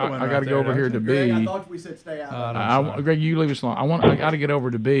over. I got to go over here to B. I thought we said stay out. Greg, you leave us alone. I got to get over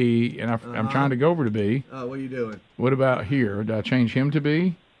to B, and I'm trying to go over to B. Oh, what are you doing? What about here? Do I change him to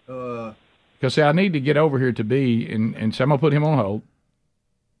B? Because I need to get over here to B, and so I'm gonna put him on hold.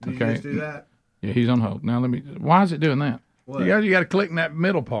 Did you just do that? Yeah, he's on hold. Now why is it doing that? What? You got to click in that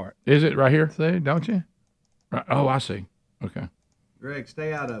middle part. Is it right here? See, don't you? Right. Oh, I see. Okay. Greg,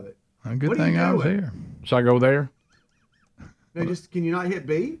 stay out of it. A good thing I was here. So I go there? No, can you not hit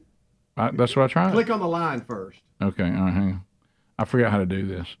B? That's what I tried. Click on the line first. Okay, all right, hang on. I forgot how to do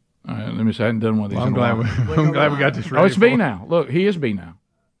this. All right, let me see. I hadn't done one of these. Well, I'm glad we got this ready. Oh, it's B now. Look, he is B now.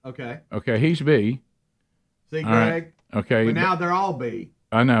 Okay. Okay, he's B. See, Greg? Right. Okay. But now they're all B.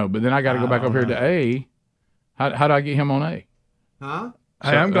 I know, but then I got to go back over here to A. How do I get him on A? Huh?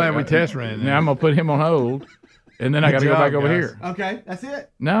 Hey, I'm glad we test ran. Now I'm going to put him on hold, and then I got to go back over here. Okay, that's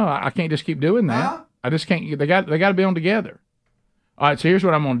it. No, I can't just keep doing that. Huh? I just can't. They got to be on together. All right, so here's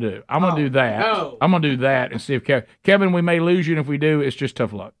what I'm going to do. I'm going to do that. No. I'm going to do that and see if Kevin, we may lose you, and if we do, it's just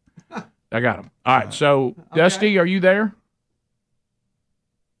tough luck. I got him. All right, so Dusty, are you there?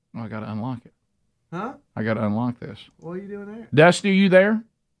 Oh, I got to unlock it. Huh? I got to unlock this. What are you doing there? Dusty, are you there?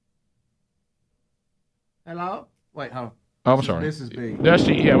 Hello? Wait, hold on. Oh, I'm sorry. This is B.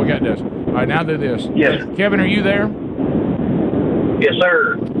 Dusty, yeah, we got Dusty. All right, now do this. Yes. Kevin, are you there? Yes,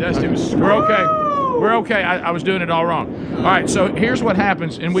 sir. Dusty, we're okay. We're okay. I was doing it all wrong. All right, so here's what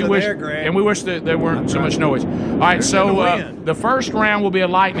happens, and we wish that there weren't so much noise. All right, so the first round will be a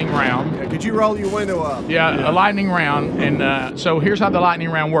lightning round. Yeah, could you roll your window up? Yeah, a lightning round, and so here's how the lightning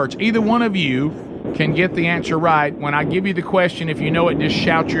round works. Either one of you can get the answer right. When I give you the question, if you know it, just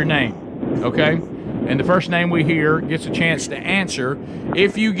shout your name, okay? And the first name we hear gets a chance to answer.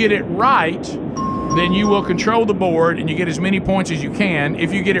 If you get it right, then you will control the board and you get as many points as you can.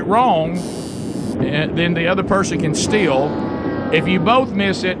 If you get it wrong, then the other person can steal. If you both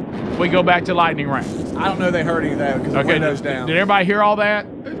miss it, we go back to lightning round. I don't know they heard any of that because the window's down. Did everybody hear all that?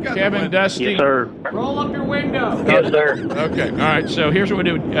 Kevin, Dusty? Yes, sir. Roll up your window. Yes, sir. Okay, all right, so here's what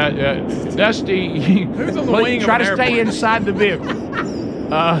we do. Dusty, please try to stay inside the vehicle.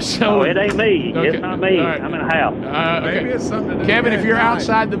 It ain't me. Okay. It's not me. Right. I'm in a house. Okay. Maybe it's something to do Kevin, with if you're night.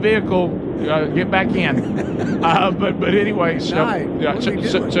 outside the vehicle, get back in. But anyway, so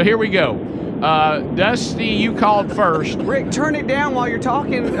here we go. Dusty, you called first. Rick, turn it down while you're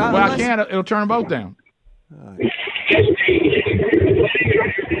talking. Well, I can't. It'll turn them both down.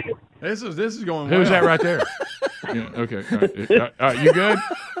 This is going. Who's well. that right there? Yeah, okay. All right, you good?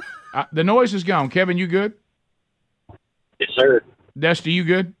 The noise is gone. Kevin, you good? Yes, sir. Dusty, you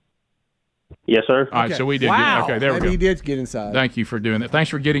good? Yes, sir. All right, so we did. Wow. Okay, there we Maybe go. he did get inside. Thank you for doing that. Thanks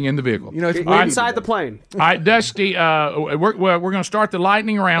for getting in the vehicle. You know, it's Get windy inside today. the plane. All right, Dusty, we're going to start the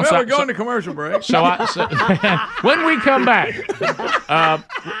lightning round. Well, we're going to commercial break. So when we come back,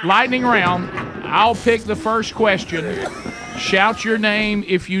 lightning round, I'll pick the first question. Shout your name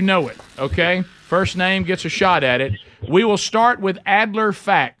if you know it, okay? First name gets a shot at it. We will start with Adler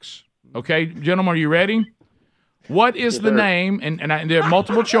facts. Okay, gentlemen, are you ready? What is the name, and there are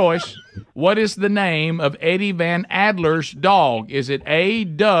multiple choice, what is the name of Eddie Van Adler's dog? Is it A,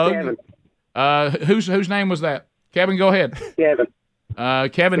 Doug? Kevin. Whose name was that? Kevin, go ahead. Kevin.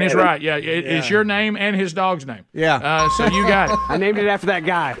 Kevin is right. Yeah, it's your name and his dog's name. Yeah. So you got it. I named it after that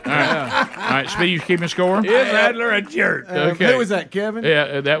guy. All right, Speedy, you keeping score? Is Adler a jerk? Okay. Who was that, Kevin?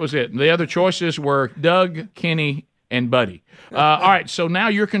 Yeah, that was it. The other choices were Doug, Kenny, and Buddy. All right, so now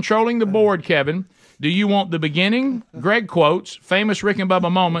you're controlling the board, Kevin. Do you want the beginning, Greg quotes, famous Rick and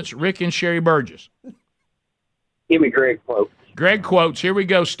Bubba moments, Rick and Sherry Burgess? Give me Greg quote. Greg quotes. Here we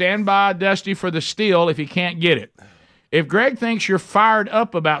go. Stand by, Dusty, for the steal if he can't get it. If Greg thinks you're fired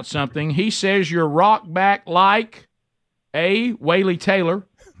up about something, he says you're rock back like A, Wayley Taylor,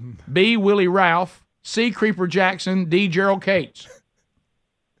 B, Willie Ralph, C, Creeper Jackson, D, Gerald Cates.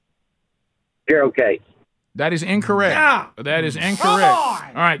 Gerald Cates. That is incorrect. Yeah. That is incorrect.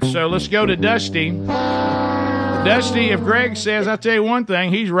 All right, so let's go to Dusty. Dusty, if Greg says, I'll tell you one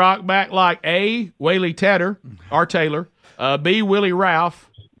thing, he's rock back like A, Wayley Taylor, B, Willie Ralph,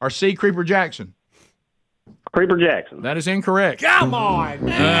 or C, Creeper Jackson. Creeper Jackson. That is incorrect. Come on,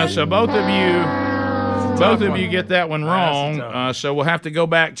 man. So both of you get that one wrong. So we'll have to go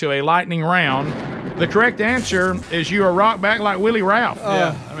back to a lightning round. The correct answer is you are rock back like Willie Ralph.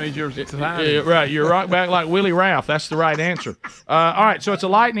 Yeah, I mean you're right. You're rock back like Willie Ralph. That's the right answer. All right, so it's a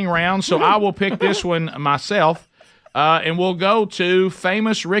lightning round. So I will pick this one myself, and we'll go to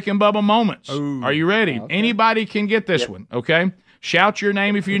famous Rick and Bubba moments. Ooh. Are you ready? Okay. Anybody can get this one. Okay, shout your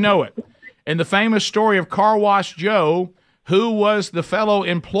name if you know it. In the famous story of Car Wash Joe, who was the fellow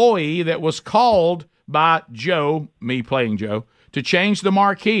employee that was called by Joe, me playing Joe, to change the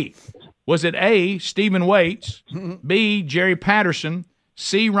marquee? Was it A, Stephen Waits, B, Jerry Patterson,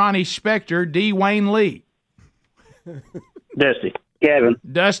 C, Ronnie Spector, D, Wayne Lee? Dusty. Kevin.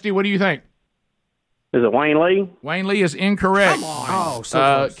 Dusty, what do you think? Is it Wayne Lee? Wayne Lee is incorrect. Come on. Oh, so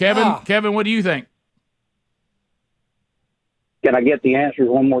close. Kevin, what do you think? Can I get the answers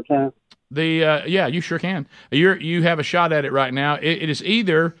one more time? Yeah, you sure can. You have a shot at it right now. It is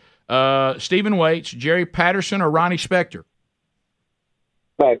either Stephen Waits, Jerry Patterson, or Ronnie Spector.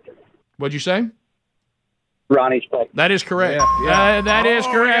 Spector. What'd you say? Ronnie Spector. That is correct. Yeah. That is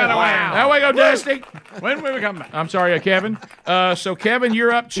correct. Wow. There we go, Dusty. When will we come back? I'm sorry, Kevin. So, Kevin,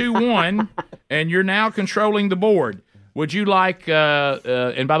 you're up 2-1, and you're now controlling the board. Would you like,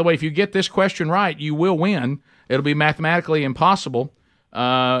 and by the way, if you get this question right, you will win. It'll be mathematically impossible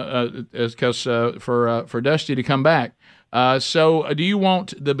because for Dusty to come back. So, do you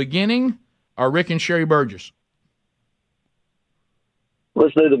want the beginning or Rick and Sherry Burgess?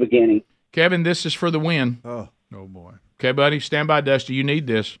 Let's do the beginning. Kevin, this is for the win. Oh boy. Okay, buddy, stand by, Dusty. You need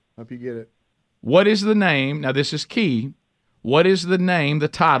this. Hope you get it. What is the name? Now, this is key. What is the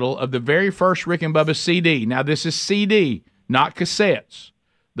title of the very first Rick and Bubba CD? Now, this is CD, not cassettes.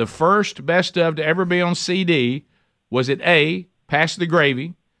 The first best of to ever be on CD. Was it A, Pass the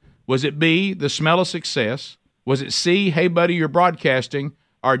Gravy? Was it B, The Smell of Success? Was it C, Hey Buddy, You're Broadcasting?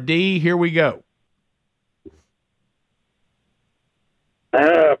 Or D, Here We Go?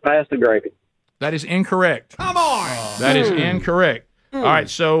 Pass the Gravy. That is incorrect. Come on. That is incorrect. All right,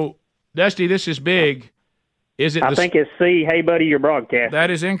 so, Dusty, this is big. Is it? I think it's C. Hey, buddy, you're broadcasting.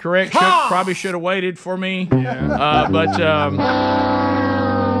 That is incorrect. Probably should have waited for me.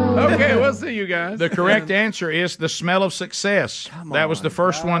 Okay, we'll see you guys. The correct answer is The Smell of Success. That was the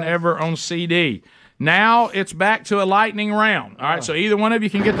first one ever on CD. Now it's back to a lightning round. All right, so either one of you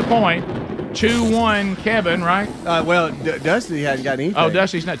can get the point. 2-1, Kevin, right? Dusty hasn't got anything. Oh,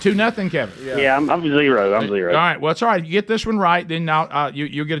 Dusty's not 2-0, Kevin. Yeah, I'm 0. I'm 0. All right, well, it's all right. You get this one right, then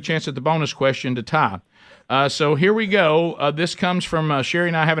you'll get a chance at the bonus question to tie. So here we go. This comes from Sherry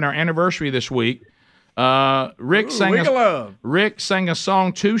and I having our anniversary this week. Rick sang a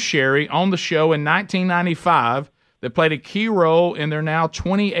song to Sherry on the show in 1995 that played a key role in their now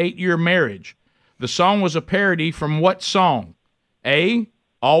 28-year marriage. The song was a parody from what song? A,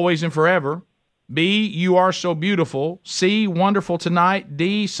 Always and Forever. B, You Are So Beautiful. C, Wonderful Tonight.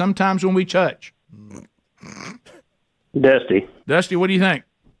 D, Sometimes When We Touch. Dusty. Dusty, what do you think?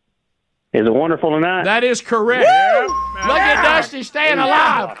 Is it Wonderful Tonight? That is correct. Yep. Look at Dusty staying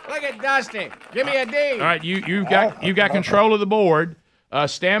alive. Look at Dusty. Give me a D. All right, you got control of the board.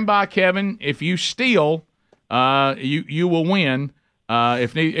 Stand by, Kevin. If you steal, you will win.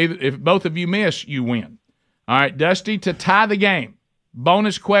 If both of you miss, you win. All right, Dusty, to tie the game.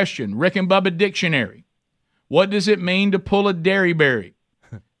 Bonus question, Rick and Bubba Dictionary. What does it mean to pull a dairy berry?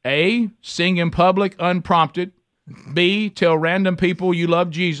 A, sing in public unprompted. B, tell random people you love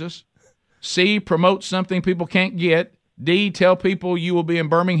Jesus. C, promote something people can't get. D, tell people you will be in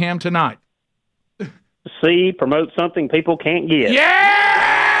Birmingham tonight. C, promote something people can't get. Yeah!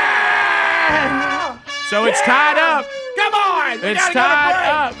 So it's tied up. Come on. It's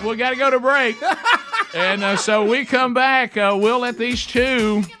tied up. We got to go to break. And so we come back. We'll let these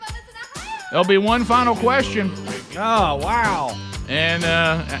two. There'll be one final question. Oh, wow. And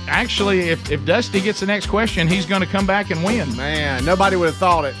actually, if Dusty gets the next question, he's going to come back and win. Man, nobody would have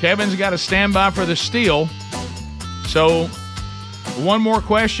thought it. Kevin's got to stand by for the steal. So, one more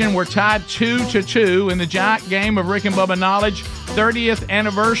question. We're tied 2-2 in the giant game of Rick and Bubba Knowledge, 30th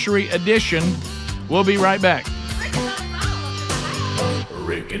anniversary edition. We'll be right back.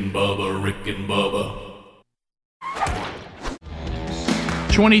 Rick and Bubba, Rick and Bubba.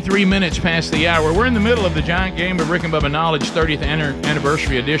 23 minutes past the hour. We're in the middle of the giant game of Rick and Bubba Knowledge 30th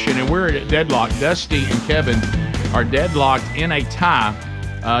anniversary edition, and we're at deadlock. Dusty and Kevin are deadlocked in a tie.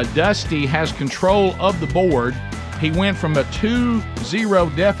 Dusty has control of the board. He went from a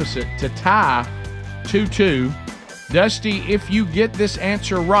 2-0 deficit to tie 2-2. Dusty, if you get this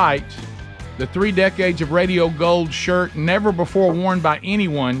answer right, the 3 decades of radio gold shirt, never before worn by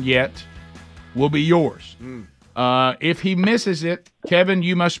anyone yet, will be yours. If he misses it, Kevin,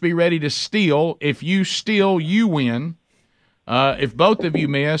 you must be ready to steal. If you steal, you win. If both of you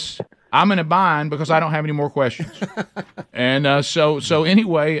miss, I'm in a bind because I don't have any more questions. And so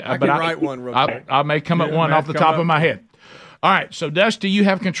anyway, I can write one real quick. I may come at one off the top of my head. All right, so Dusty, you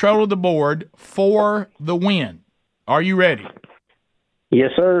have control of the board for the win. Are you ready?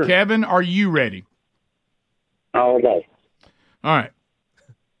 Yes, sir. Kevin, are you ready? All day. All right.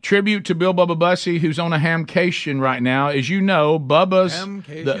 Tribute to Bill Bubba Bussey, who's on a hamcation right now. As you know, Bubba's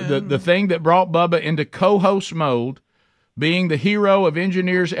the thing that brought Bubba into co-host mode, being the hero of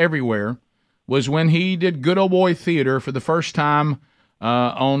engineers everywhere, was when he did Good Old Boy Theater for the first time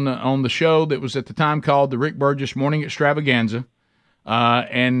on the show that was at the time called the Rick Burgess Morning Extravaganza.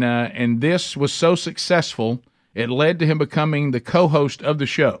 And this was so successful, it led to him becoming the co-host of the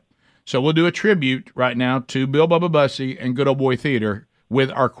show. So we'll do a tribute right now to Bill Bubba Bussey and Good Old Boy Theater with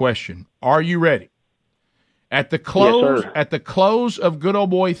our question. Are you ready? At the close, yes, at the close of Good Old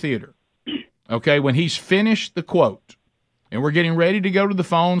Boy Theater, okay, when he's finished the quote, and we're getting ready to go to the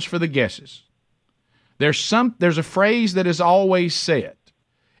phones for the guesses, there's a phrase that is always said,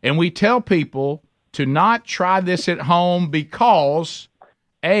 and we tell people to not try this at home because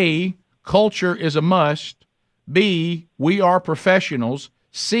A, culture is a must, B, we are professionals,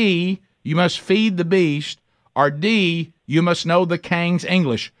 C, you must feed the beast, or D, you must know the Kang's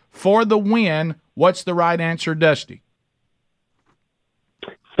English. For the win, what's the right answer, Dusty?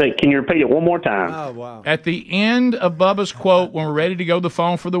 Say, can you repeat it one more time? Oh, wow. At the end of Bubba's quote, when we're ready to go to the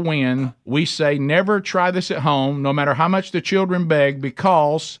phone for the win, we say, never try this at home, no matter how much the children beg,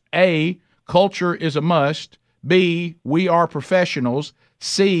 because A, culture is a must, B, we are professionals.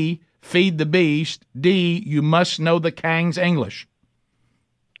 C, feed the beast. D, you must know the Kang's English.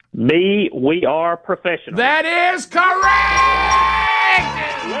 B, we are professionals. That is correct!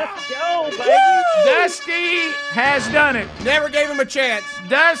 Let's go, baby! Woo! Dusty has done it. Never gave him a chance.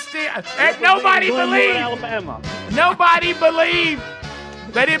 Dusty, and nobody believed. Alabama. Nobody believed.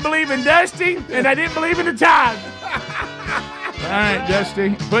 They didn't believe in Dusty, and they didn't believe in the time. All right,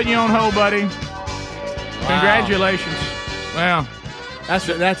 Dusty, putting you on hold, buddy. Congratulations. Well,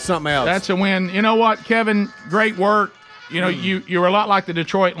 that's something else. That's a win. You know what, Kevin? Great work. You know, you were a lot like the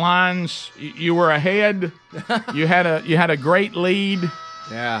Detroit Lions. You were ahead. You had a great lead.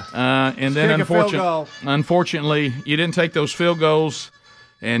 Yeah. And then unfortunately, you didn't take those field goals,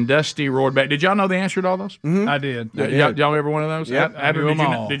 and Dusty roared back. Did y'all know the answer to all those? Mm-hmm. I did. Y'all ever one of those? Yep.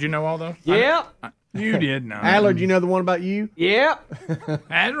 Adler, did you know all those? Yeah. You did know. Adler, do you know the one about you? Yeah.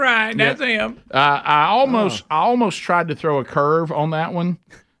 That's right. That's him. I almost tried to throw a curve on that one.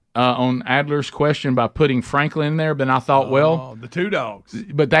 On Adler's question by putting Franklin in there, but I thought, the two dogs.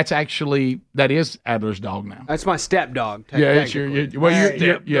 But that is Adler's dog now. That's my stepdog. Yeah, it's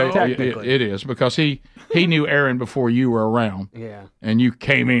it is because he knew Aaron before you were around. Yeah, and you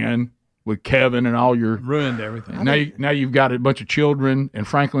came in with Kevin and all your ruined everything. Now you've got a bunch of children, and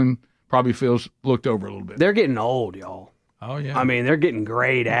Franklin probably feels looked over a little bit. They're getting old, y'all. Oh yeah, I mean they're getting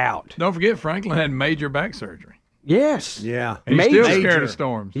grayed out. Don't forget Franklin had major back surgery. Yes. Yeah. And he's still scared of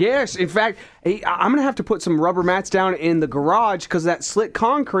storms. Yes. In fact, I'm going to have to put some rubber mats down in the garage because that slick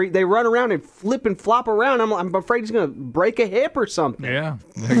concrete, they run around and flip and flop around. I'm afraid he's going to break a hip or something. Yeah.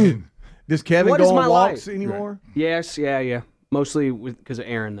 Does Kevin go on walks anymore? Yes. Yeah. Mostly because of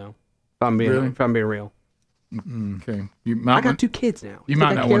Aaron, though. If I'm being real. Okay. I got 2 kids now. You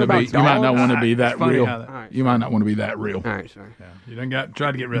might not want to be. You might not want to be that real. You might not want to be that real. All right, sorry. Yeah. You done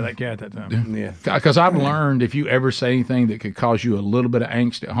tried to get rid of that cat that time. Yeah. Because I've learned if you ever say anything that could cause you a little bit of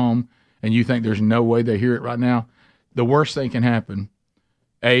angst at home, and you think there's no way they hear it right now, the worst thing can happen.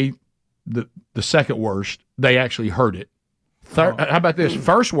 The second worst, they actually heard it. How about this?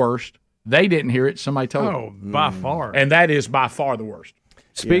 First worst, they didn't hear it. Somebody told them. Oh, by far. And that is by far the worst.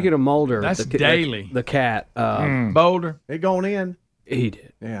 Speaking of Mulder, that's daily. The cat, Boulder, it going in. He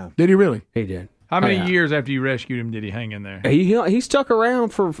did. Yeah. Did he really? He did. How many years after you rescued him did he hang in there? He stuck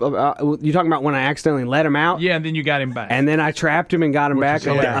around for. You talking about when I accidentally let him out? Yeah, and then you got him back. And then I trapped him and got him back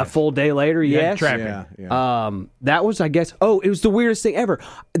a full day later. Yes. Trapping. That was, I guess. Oh, it was the weirdest thing ever.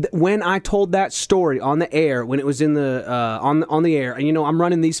 When I told that story on the air, when it was in the on the air, and I'm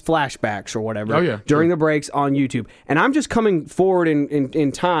running these flashbacks or whatever during the breaks on YouTube, and I'm just coming forward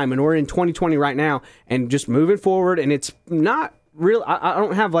in time, and we're in 2020 right now, and just moving forward, and it's not. Real, I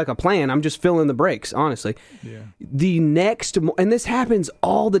don't have like a plan. I'm just filling the breaks, honestly. Yeah. The next, and this happens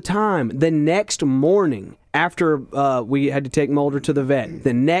all the time. The next morning, after we had to take Mulder to the vet,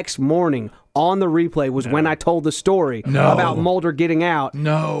 the next morning on the replay was when I told the story about Mulder getting out.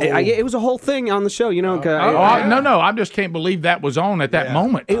 It was a whole thing on the show. No, I just can't believe that was on at that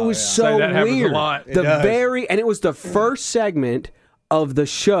moment. It was so weird. And it was the first segment of the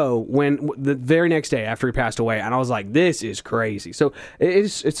show when the very next day after he passed away, and I was like, "This is crazy." So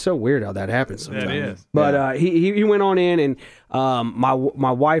it's so weird how that happens sometimes. It is. But he went on in, and my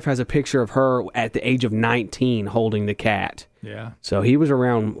wife has a picture of her at the age of 19 holding the cat. Yeah. So he was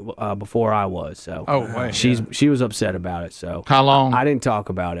around before I was. So she was upset about it. So how long? I didn't talk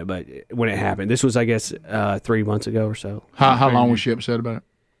about it, but when it happened, this was I guess 3 months ago or so. How long was she upset about it?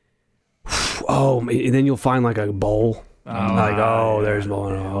 And then you'll find like a bowl. There's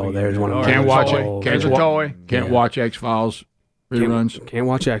one. Oh, there's one. Can't watch it. There's a toy. Can't watch X-Files reruns. Can't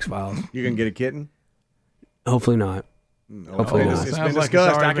watch X-Files. You gonna get a kitten? Hopefully not. Hopefully not. It's been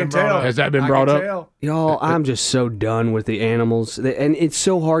discussed. I can tell. Has that been brought up? Y'all, I'm just so done with the animals. And it's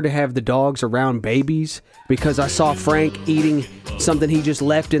so hard to have the dogs around babies because I saw Frank eating something he just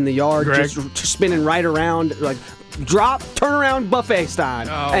left in the yard, just spinning right around, like turn around buffet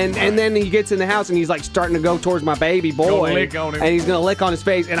style. And then he gets in the house and he's like starting to go towards my baby boy. Lick on him. And he's going to lick on his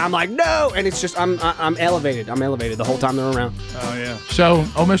face. And I'm like, no. And it's just, I'm elevated. I'm elevated the whole time they're around. Oh, yeah. So,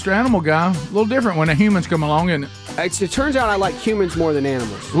 Mr. Animal Guy, a little different when the humans come along. And it turns out I like humans more than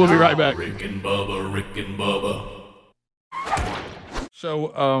animals. We'll be right back. Rick and Bubba.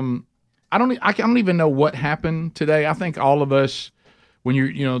 So, I don't even know what happened today. I think all of us, when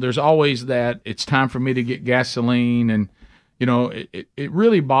there's always that it's time for me to get gasoline, and it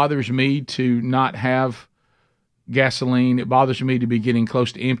really bothers me to not have gasoline. It bothers me to be getting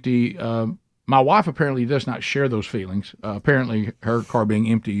close to empty. My wife apparently does not share those feelings. Apparently, her car being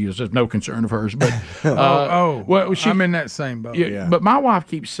empty is no concern of hers. But well, I'm in that same boat. Yeah. But my wife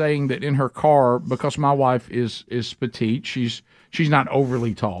keeps saying that in her car, because my wife is petite, she's not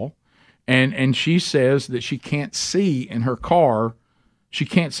overly tall, and she says that she can't see in her car. She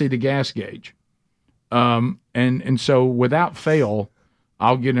can't see the gas gauge. And so without fail,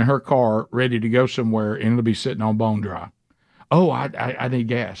 I'll get in her car ready to go somewhere, and it'll be sitting on bone dry. Oh, I need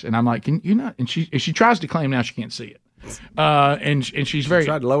gas, and I'm like, can you not? And she tries to claim now she can't see it, and she's very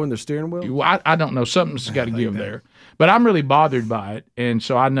tried lowering the steering wheel. Well, I don't know, something's got to give there, but I'm really bothered by it, and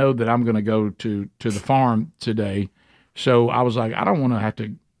so I know that I'm going to go to the farm today. So I was like, I don't want to have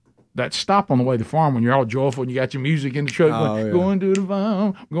to. That stop on the way to the farm when you're all joyful and you got your music in the truck, going to the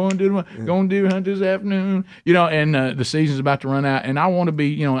farm, going to deer hunt this afternoon, and the season's about to run out, and I want to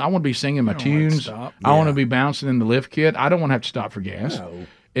be, I want to be singing my tunes. I want to be bouncing in the lift kit. I don't want to have to stop for gas. No.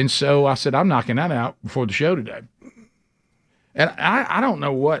 And so I said, I'm knocking that out before the show today. And I don't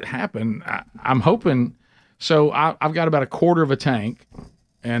know what happened. I'm hoping. So I've got about a quarter of a tank,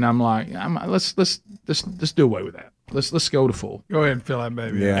 and I'm like, let's do away with that. Let's go to full. Go ahead and fill that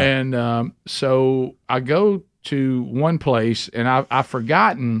baby. Yeah. And so I go to one place, and I've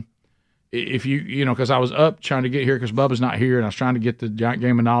forgotten if because I was up trying to get here because Bubba's not here, and I was trying to get the giant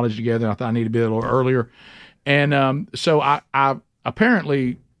game of knowledge together. And I thought I needed to be a little earlier, and so I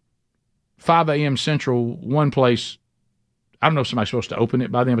apparently 5 a.m. Central, one place. I don't know if somebody's supposed to open it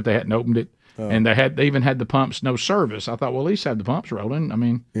by then, but they hadn't opened it. And they even had the pumps no service. I thought, well, at least have the pumps rolling. I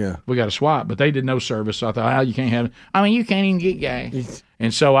mean, we got to swap, but they did no service. So I thought, you can't have it. I mean, you can't even get gas.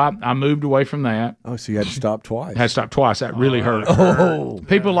 And so I moved away from that. Oh, so you had to stop twice. Had to stop twice. That really hurt.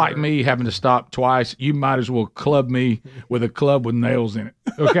 People like me having to stop twice, you might as well club me with a club with nails in it,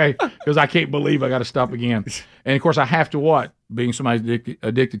 okay? Because I can't believe I got to stop again. And, of course, I have to what? Being somebody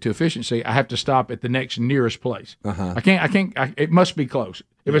addicted to efficiency, I have to stop at the next nearest place. I can't. It must be close.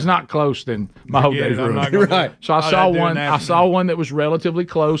 If it's not close, then my whole day's ruined. Right. So I saw one. I saw one that was relatively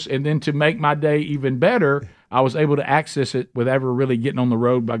close, and then to make my day even better, I was able to access it without ever really getting on the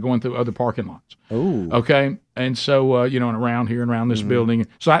road by going through other parking lots. Oh. Okay. And so and around here and around this building,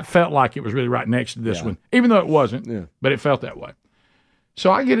 so I felt like it was really right next to this one, even though it wasn't. Yeah. But it felt that way.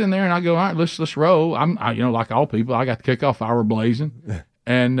 So I get in there and I go, all right, let's roll. I like all people, I got the kickoff hour blazing,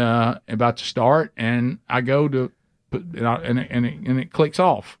 and about to start, and I go to put and it clicks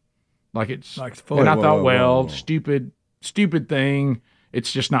off, like it's. And I thought, well, stupid thing.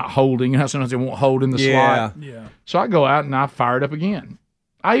 It's just not holding. Sometimes it won't hold in the slot. Yeah. So I go out and I fire it up again.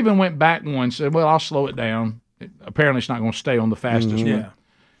 I even went back once and said, well, I'll slow it down. Apparently, it's not going to stay on the fastest one.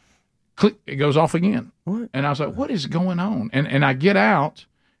 Click, it goes off again. What? And I was like, what is going on? And I get out,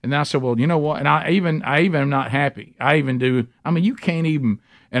 and I said, well, you know what? And I even am not happy. I even do. I mean, you can't even.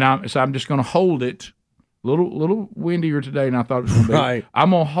 So I'm just going to hold it. Little windier today than I thought it was going to be. Right.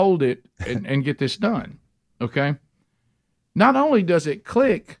 I'm going to hold it and get this done. Okay. Not only does it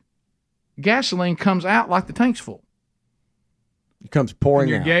click, gasoline comes out like the tank's full. It comes pouring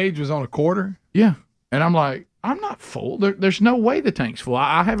out. Your gauge was on a quarter? Yeah. And I'm like, I'm not full. There's no way the tank's full.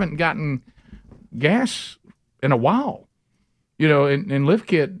 I haven't gotten gas in a while. And Lift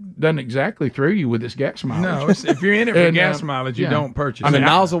Kit doesn't exactly throw you with this gas mileage. No, if you're in it for gas mileage, you don't purchase it. The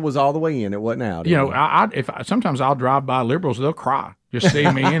nozzle was all the way in. It wasn't out. Sometimes I'll drive by Liberals, they'll cry. Just see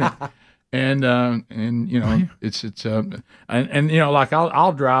me in it. And it's like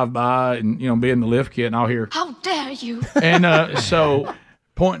I'll drive by and be in the Lift Kit and I'll hear, how dare you? And so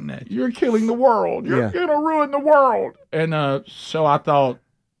pointing at you're killing the world. You're gonna ruin the world. And so I thought,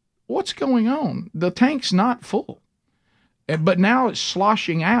 what's going on? The tank's not full, but now it's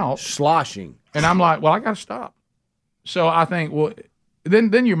sloshing out. And I'm like, well, I got to stop. So I think, well,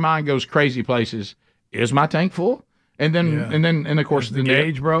 then your mind goes crazy places. Is my tank full? And then of course the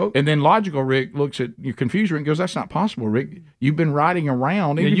gauge broke. And then logical Rick looks at your confuser and goes, "That's not possible, Rick. You've been riding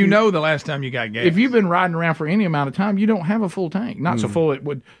around. And you know the last time you got gas. If you've been riding around for any amount of time, you don't have a full tank. Not so full it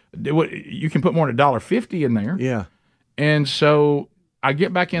would. You can put more than $1.50 in there. Yeah. And so I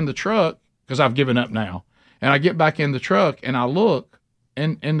get back in the truck because I've given up now. And I get back in the truck and I look,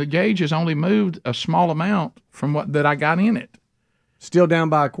 and the gauge has only moved a small amount from what that I got in it. Still down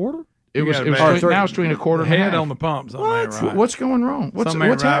by a quarter. It was now it's between a quarter and a half. Head on the pump. Right. What's going wrong? What's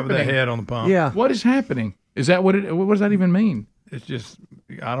happening? With the head on the pump. Yeah. What is happening? Is that what does that even mean? It's just,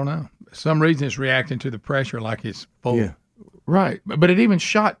 I don't know. For some reason it's reacting to the pressure like it's full. Yeah. Right. But it even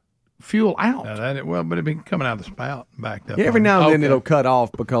shot fuel out. But it'd be coming out of the spout backed up. Yeah, every now and then it'll cut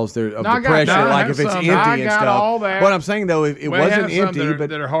off because of the pressure. Like if it's empty and stuff. All that. What I'm saying though, it wasn't empty, but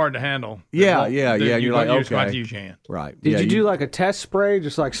that are hard to handle. Yeah. You're like, just got to use your hand. Right. Did you do like a test spray,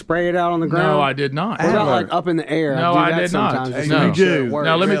 just like spray it out on the ground? No, I did not. What about like up in the air? No, I did not. No, you do.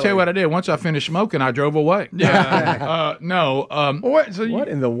 Now let me tell you what I did. Once I finished smoking, I drove away. Yeah. No. What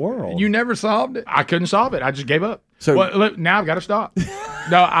in the world? You never solved it? I couldn't solve it. I just gave up. So look, now I've got to stop.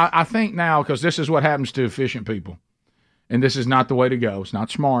 No, I think now, because this is what happens to efficient people, and this is not the way to go. It's not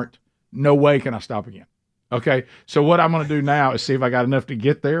smart. No way can I stop again. Okay, so what I'm going to do now is see if I got enough to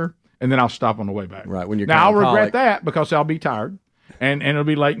get there, and then I'll stop on the way back. Right, when you're now I'll regret that because I'll be tired, and it'll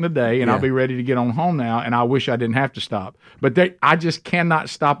be late in the day, and I'll be ready to get on home now, and I wish I didn't have to stop. But I just cannot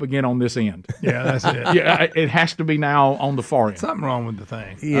stop again on this end. Yeah, that's it. Yeah, it has to be now on the far end. Something wrong with the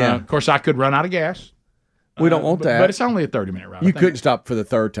thing. Yeah. Of course, I could run out of gas. We don't want that. But it's only a 30-minute ride. You couldn't stop for the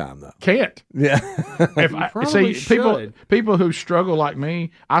third time, though. Can't. Yeah. People who struggle like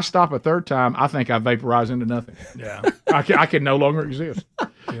me, I stop a third time, I think I vaporize into nothing. Yeah. I can no longer exist.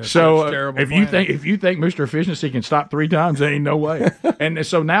 Yeah, so if you think Mr. Efficiency can stop 3 times, there ain't no way. And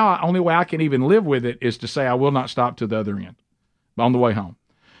so now, only way I can even live with it is to say I will not stop to the other end on the way home.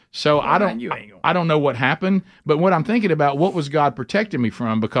 So I don't know what happened, but what I'm thinking about, what was God protecting me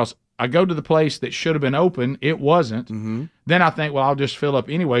from? Because I go to the place that should have been open. It wasn't. Mm-hmm. Then I think, well, I'll just fill up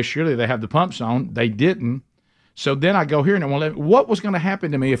anyway. Surely they have the pumps on. They didn't. So then I go here and what was going to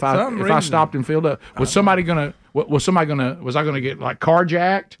happen to me if I stopped and filled up? Was I going to get like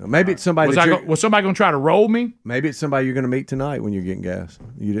carjacked? Maybe it's somebody. Was somebody going to try to roll me? Maybe it's somebody you're going to meet tonight when you're getting gas.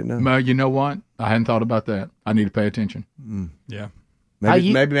 You didn't know. You know what? I hadn't thought about that. I need to pay attention. Yeah.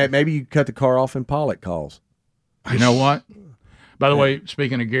 Maybe you cut the car off in Pollock calls. You know what? By the way,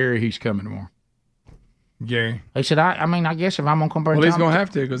 speaking of Gary, he's coming tomorrow. Gary. He said, I guess if I'm going to come back. Well, he's going to have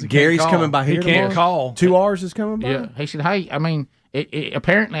to because Gary's coming by here. He can't call. 2 hours is coming by? Yeah. He said, hey,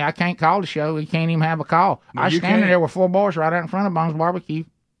 apparently I can't call the show. He can't even have a call. I was standing there with 4 bars right out in front of Bones Barbecue.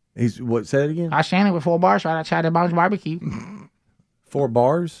 Say it again? I was standing with 4 bars right outside of Bones Barbecue. 4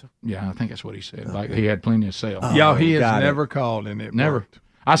 bars? Yeah, I think that's what he said. Like he had plenty of sales. He has never called and it never worked.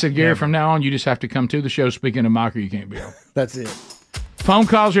 I said, Gary, from now on, you just have to come to the show. Speaking of Mike, or you can't be on. That's it. Phone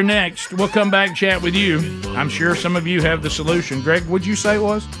calls are next. We'll come back and chat with you. I'm sure some of you have the solution. Greg, what'd you say it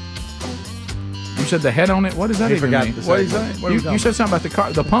was? You said the head on it? What does that even mean? What did he say? You said something about the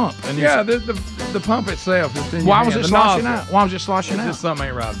car, the pump. And the pump itself. Why was it sloshing out? Why was it sloshing out? Just something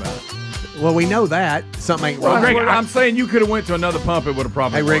ain't right about it. Well, we know that. Something ain't right. Greg, I'm saying you could have went to another pump. It would have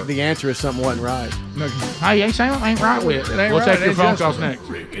probably Hey, Rick, worked. the answer is something wasn't right. Hey, you ain't saying something ain't right with it. We'll take your phone calls next.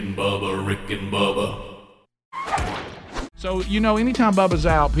 Rick and Bubba. So, anytime Bubba's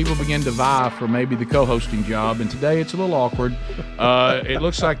out, people begin to vie for maybe the co-hosting job, and today it's a little awkward. It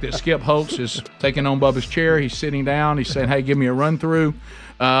looks like that Skip Holtz is taking on Bubba's chair. He's sitting down. He's saying, hey, give me a run-through.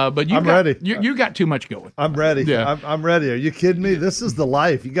 But I'm ready. You got too much going. I'm ready. Yeah. I'm ready. Are you kidding me? This is the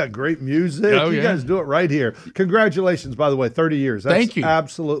life. You got great music. You guys do it right here. Congratulations, by the way, 30 years. That's Thank you.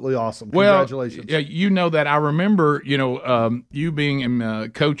 Absolutely awesome. Well, Congratulations. Yeah, you know that I remember, you being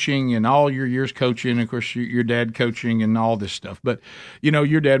in coaching and all your years coaching, of course, your dad coaching and all this stuff. But,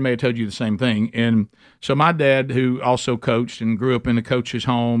 your dad may have told you the same thing. And so my dad, who also coached and grew up in a coach's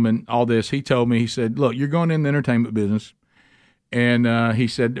home and all this, he told me, he said, look, you're going in the entertainment business. And he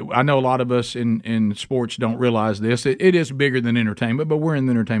said, I know a lot of us in sports don't realize this. It is bigger than entertainment, but we're in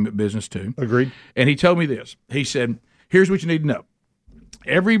the entertainment business too. Agreed. And he told me this. He said, here's what you need to know.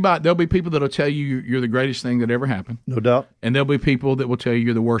 There'll be people that will tell you you're the greatest thing that ever happened. No doubt. And there'll be people that will tell you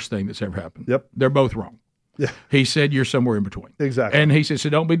you're the worst thing that's ever happened. Yep. They're both wrong. Yeah. He said you're somewhere in between. Exactly. And he said, so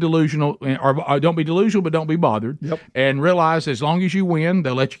don't be delusional, or don't be delusional, but don't be bothered. Yep. And realize as long as you win,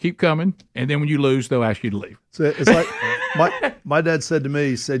 they'll let you keep coming. And then when you lose, they'll ask you to leave. So it's like my dad said to me,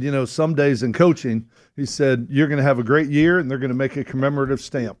 he said, some days in coaching, he said, you're going to have a great year and they're going to make a commemorative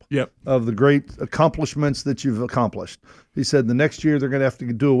stamp of the great accomplishments that you've accomplished. He said the next year they're going to have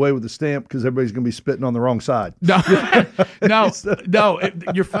to do away with the stamp because everybody's going to be spitting on the wrong side. No.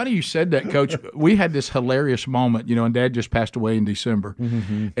 You're funny you said that, Coach. We had this hilarious moment, and Dad just passed away in December.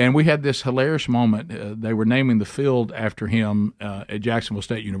 Mm-hmm. And we had this hilarious moment. They were naming the field after him at Jacksonville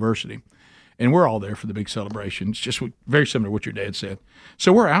State University. And we're all there for the big celebration. It's just very similar to what your dad said.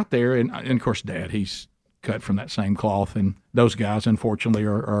 So we're out there, and of course, Dad, he's cut from that same cloth, and those guys, unfortunately,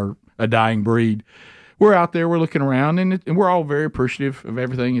 are a dying breed. We're out there, we're looking around, and we're all very appreciative of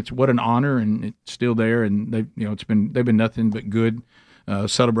everything. It's what an honor, and it's still there, and they've been nothing but good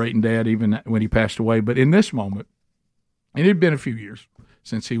celebrating Dad even when he passed away. But in this moment, and it had been a few years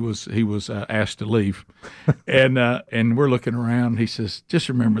since he was asked to leave, and we're looking around. He says, "Just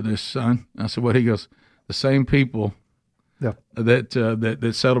remember this, son." I said, "What?" He goes, "The same people." Yeah.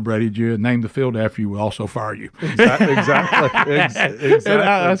 That celebrated you and named the field after you will also fire you. Exactly. And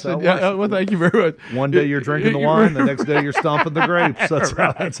I said, well, thank you very much. One day you're drinking the wine, the next day you're stomping the grapes.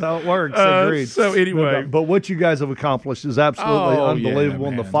 That's how it works. Agreed. So anyway, but what you guys have accomplished is absolutely unbelievable.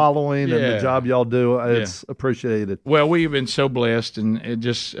 And the following and the job y'all do, it's appreciated. Well, we've been so blessed, and it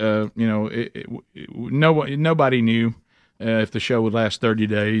just nobody knew. If the show would last 30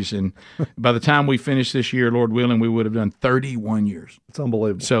 days. And by the time we finish this year, Lord willing, we would have done 31 years. It's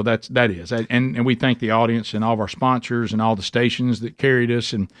unbelievable. So that is. And we thank the audience and all of our sponsors and all the stations that carried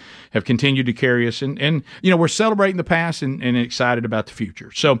us and have continued to carry us. And we're celebrating the past and excited about the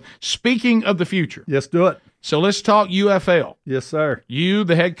future. So speaking of the future. Yes, do it. So let's talk UFL. Yes, sir. You,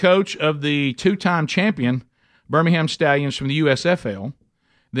 the head coach of the two-time champion Birmingham Stallions from the USFL.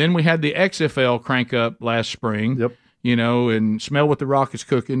 Then we had the XFL crank up last spring. Yep. And smell what the rock is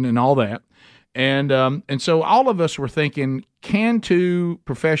cooking and all that. And so all of us were thinking, can two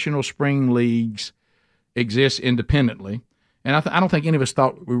professional spring leagues exist independently? And I don't think any of us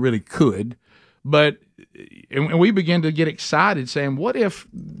thought we really could. But and we began to get excited saying, what if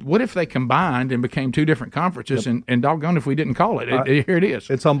they combined and became two different conferences? Yep. And doggone if we didn't call it. Here it is.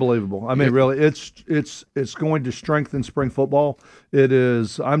 It's unbelievable. I mean, really, it's going to strengthen spring football. It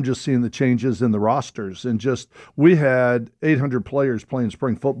is. I'm just seeing the changes in the rosters. And we had 800 players playing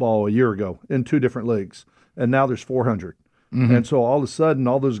spring football a year ago in two different leagues. And now there's 400. Mm-hmm. And so all of a sudden,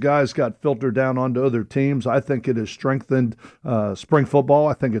 all those guys got filtered down onto other teams. I think it has strengthened spring football.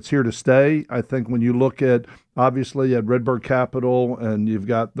 I think it's here to stay. I think when you look at, obviously, you had Redbird Capital, and you've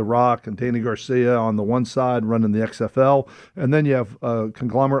got The Rock and Danny Garcia on the one side running the XFL, and then you have a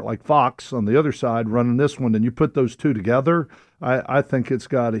conglomerate like Fox on the other side running this one, and you put those two together, I think it's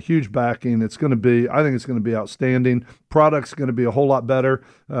got a huge backing. I think it's going to be outstanding. Product's going to be a whole lot better.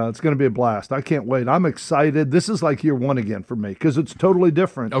 It's going to be a blast. I can't wait. I'm excited. This is like year one again for me because it's totally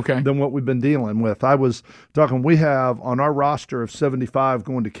different than what we've been dealing with. I was talking, we have on our roster of 75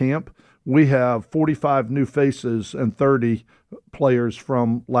 going to camp, we have 45 new faces and 30 players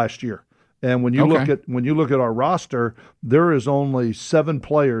from last year. And when you look at our roster, there is only 7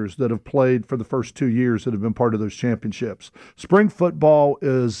 players that have played for the first 2 years that have been part of those championships. Spring football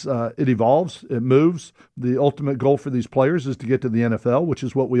is it evolves, it moves. The ultimate goal for these players is to get to the NFL, which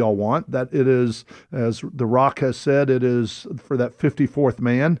is what we all want. That it is, as The Rock has said, it is for that 54th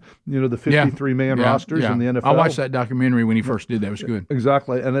man. The 53-man rosters in the NFL. I watched that documentary when he first did that. It was good.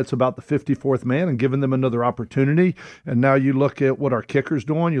 Exactly, and it's about the 54th man and giving them another opportunity. And now you look at what our kicker's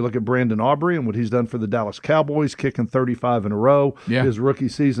doing. You look at Brandon Aubrey and what he's done for the Dallas Cowboys, kicking 35 in a row. Yeah. His rookie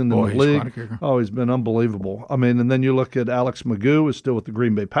season in the league. He's been unbelievable. I mean, and then you look at Alex Magoo is still with the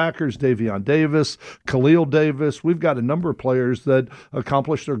Green Bay Packers, Davion Davis, Khalil Davis. We've got a number of players that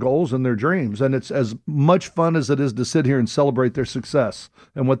accomplish their goals and their dreams. And it's as much fun as it is to sit here and celebrate their success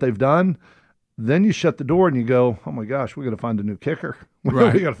and what they've done. Then you shut the door and you go, oh my gosh, we got to find a new kicker.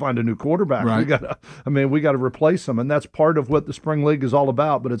 Right. We got to find a new quarterback. Right. We got to replace them, and that's part of what the spring league is all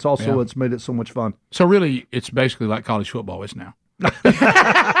about. But it's also it's made it so much fun. So really, it's basically like college football is now.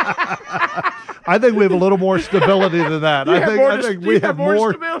 I think we have a little more stability than that. I think we have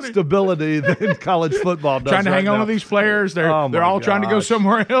more stability than college football does. Trying to hang on to these players. They're all trying to go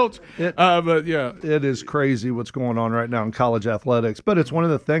somewhere else. It is crazy what's going on right now in college athletics. But it's one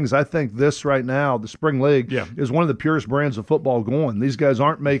of the things, I think this right now, the spring league, is one of the purest brands of football going. These guys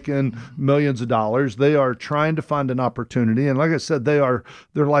aren't making millions of dollars. They are trying to find an opportunity. And like I said, they're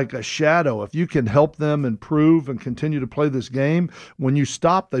like a shadow. If you can help them improve and continue to play this game, when you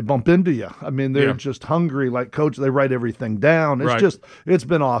stop, they bump into you. I mean, they're just hungry, like coach. They write everything down. It's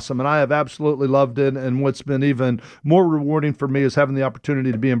been awesome, and I have absolutely loved it. And what's been even more rewarding for me is having the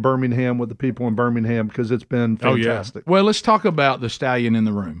opportunity to be in Birmingham with the people in Birmingham because it's been fantastic. Well, let's talk about the Stallion in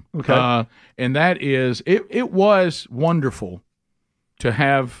the room. Okay, and that is it was wonderful to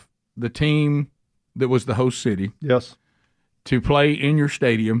have the team that was the host city. Yes, to play in your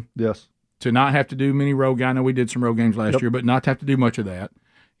stadium. Yes. To not have to do many road games. I know we did some road games last year, but not to have to do much of that.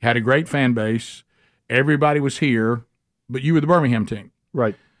 Had a great fan base. Everybody was here, but you were the Birmingham team.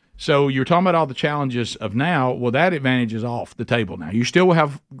 Right. So you're talking about all the challenges of now. Well, that advantage is off the table now. You still will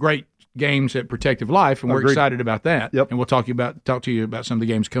have great games at Protective Life, and we're excited about that. Yep. And we'll talk to you about some of the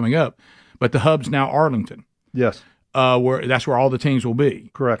games coming up. But the hub's now Arlington. Yes. That's where all the teams will be.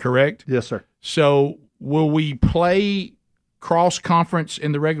 Correct. Correct? Yes, sir. So will we play cross conference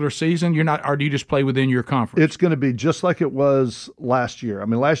in the regular season? You're not, or do you just play within your conference? It's going to be just like it was last year. I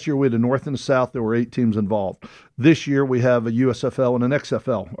mean, last year we had a North and a South. There were 8 teams involved. This year we have a USFL and an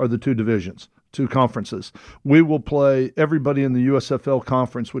XFL, are the 2 divisions, 2 conferences. We will play everybody in the USFL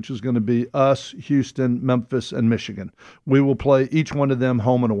conference, which is going to be us, Houston, Memphis, and Michigan. We will play each one of them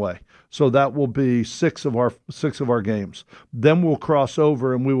home and away. So that will be 6 of our games. Then we'll cross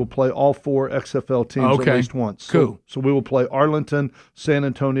over and we will play all 4 XFL teams at least once. Cool. So we will play Arlington, San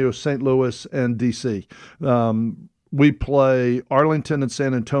Antonio, St. Louis, and DC. We play Arlington and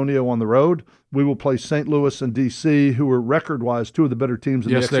San Antonio on the road. We will play St. Louis and D.C., who were record-wise 2 of the better teams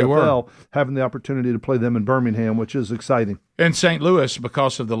in the XFL, having the opportunity to play them in Birmingham, which is exciting. And St. Louis,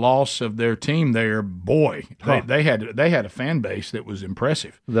 because of the loss of their team there, boy, they had a fan base that was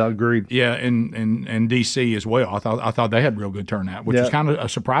impressive. Agreed. Yeah, and D.C. as well. I thought they had real good turnout, which was kind of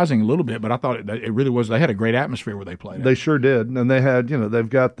surprising a little bit, but I thought it really was. They had a great atmosphere where they played. They sure did, and they had they've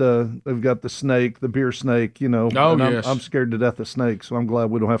got the snake, the beer snake. Yes. I'm scared to death of snakes, so I'm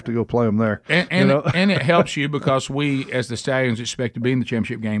glad we don't have to go play them there. And it helps you because we, as the Stallions, expect to be in the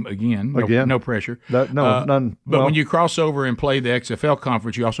championship game again. No pressure. None. But when you cross over and play the XFL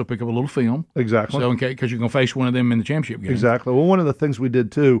conference, you also pick up a little film. Exactly. So because you're going to face one of them in the championship game. Exactly. Well, one of the things we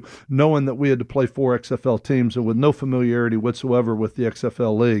did too, knowing that we had to play 4 XFL teams and with no familiarity whatsoever with the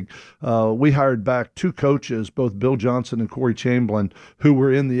XFL league, we hired back 2 coaches, both Bill Johnson and Corey Chamberlain, who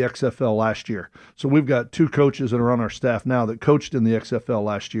were in the XFL last year. So we've got 2 coaches that are on our staff now that coached in the XFL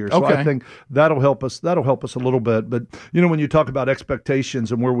last year. So I think that'll help us. That'll help us a little bit. But when you talk about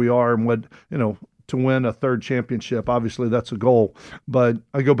expectations and where we are and what to win a 3rd championship, obviously that's a goal. But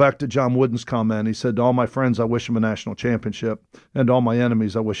I go back to John Wooden's comment. He said, "To all my friends, I wish them a national championship, and to all my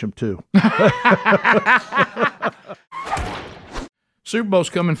enemies, I wish them 2." Super Bowl's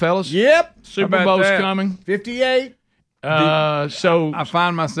coming, fellas. Yep. Super Bowl's coming. 58. So I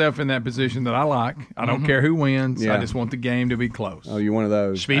find myself in that position that I like. I don't care who wins. I just want the game to be close. Oh, you're one of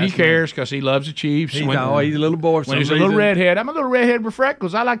those. Speedy cares because he loves the Chiefs. He's a little boy. When he's a little redhead, I'm a little redhead with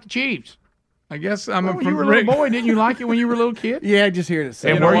freckles. I like the Chiefs. I guess I'm you were a little boy. Didn't you like it when you were a little kid? Yeah, just hearing it.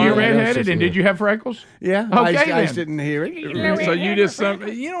 And were you redheaded? And did you have freckles? Yeah. Okay, I just didn't hear it. So you just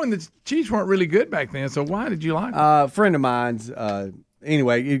and the Chiefs weren't really good back then. So why did you like them? A friend of mine's.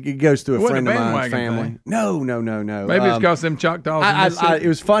 Anyway, it goes through a friend of mine's family. Thing. No. Maybe it's because them Choctaws. It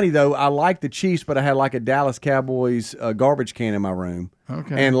was funny though. I liked the Chiefs, but I had like a Dallas Cowboys garbage can in my room.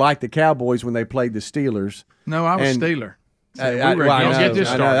 Okay. And like the Cowboys when they played the Steelers. No, I was Steeler. So don't get this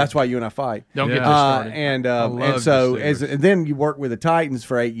started. I know, that's why you and I fight. Don't get this started. And then you work with the Titans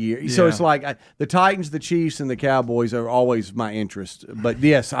for 8 years. Yeah. So it's like the Titans, the Chiefs, and the Cowboys are always my interest. But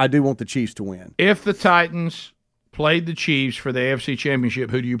yes, I do want the Chiefs to win. If the Titans played the Chiefs for the AFC Championship,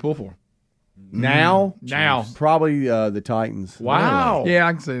 who do you pull for? Now, probably the Titans. Wow. Yeah,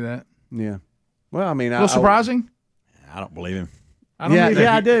 I can see that. Yeah. Well, I mean, a little surprising. I don't believe him. I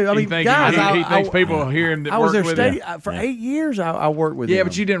do. I mean, guys, he thinks people hear him that work with him. For 8 years. I worked with him. Yeah,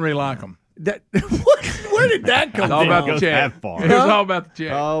 but you didn't really like him. Where did that come from? It's all about the check. It was all about the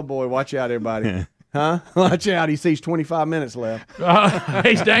check. Oh boy, watch out, everybody. Huh? Watch out! He sees 25 minutes left.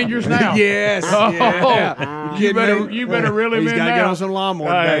 He's dangerous now. Yes. Yeah. You better really. He's got to get on some lawnmower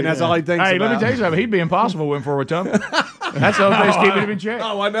today, and that's all he thinks about. Hey, let me tell you something. He'd be impossible win for a ton. That's the only thing keeping him in check.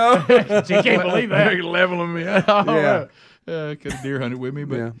 Oh, I know. You can't believe that. You're leveling me. Yeah. Could have deer hunted with me,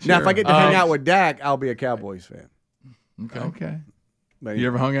 but Sure. Now if I get to hang out with Dak, I'll be a Cowboys fan. Okay. But you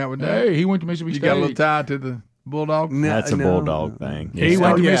ever hung out with Dak? Hey, he went to Mississippi State. You got a little tie to the Bulldog? That's a Bulldog thing. He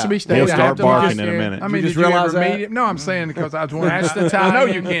went to Mississippi State. He'll start barking in a minute. I mean, did you ever meet him? No, I'm saying because I was wondering. That's the time. I know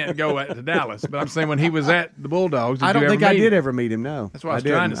you can't go to Dallas, but I'm saying when he was at the Bulldogs, I don't think I did ever meet him, no. That's what I was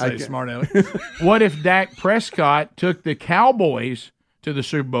trying to say, smart aleck. What if Dak Prescott took the Cowboys to the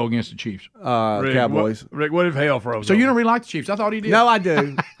Super Bowl against the Chiefs? Cowboys. Rick, what if hell froze? So you don't really like the Chiefs? I thought he did. No, I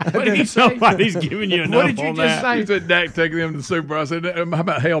do. What did he say? Nobody's giving you enough. What did you on just that. say? He said Dak taking them to the Super Bowl. I said, how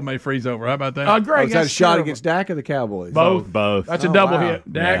about hell may freeze over? How about that? Greg, is that a shot against Dak or the Cowboys? Both. That's a double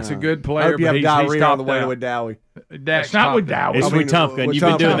hit. Dak's a good I player, hope you but have diarrhea on the topped way out. to with Dowie. That's not with Dowie. It's with Tumpkin. You've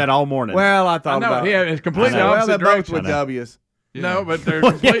been doing that all morning. Well, I thought about it. Yeah, it's completely Well, opposite they're both direction. with W's. Yeah. No, but they're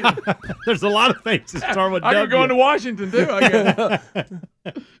completely. There's a lot of things that start with I W. could go into Washington too. I guess.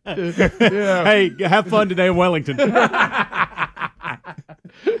 Yeah. Hey, have fun today in Wellington. I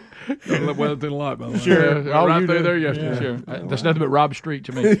love Wellington a lot, by the way. Sure. Yeah, right there yesterday. Sure. That's nothing but Rob Street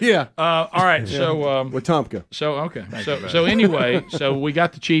to me. Yeah. All right. So with Tumpka. So okay. So anyway, so we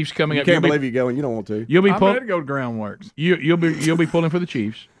got the Chiefs coming You up. can't believe you're going. You don't want to. You'll be I'm ready to go to Groundworks. You'll be pulling for the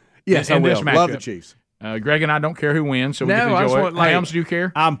Chiefs. Yes, in I this will. matchup. Love the Chiefs. Greg and I don't care who wins, so we get to I just enjoy want, it. like- Hams, do you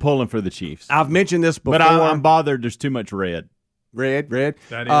care? I'm pulling for the Chiefs. I've mentioned this before. But I'm bothered there's too much red. Red. That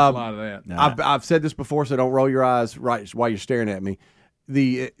is a lot of that. I've said this before, so don't roll your eyes right while you're staring at me.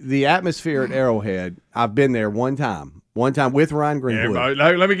 The atmosphere at Arrowhead, I've been there one time with Ryan Greenwood.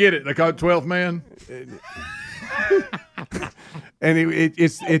 Let me get it. They call it 12th man. And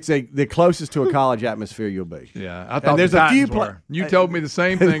it's the closest to a college atmosphere you'll be. Yeah, I thought there's a few. You told me the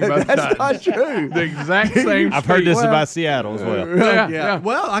same thing about the Titans. That's not true. The exact same. I've heard this about Seattle as well. Yeah.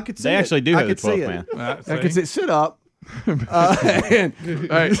 Well, I could see they it. actually do I have the could see 12th it. man. I could see it. Sit up. Hey,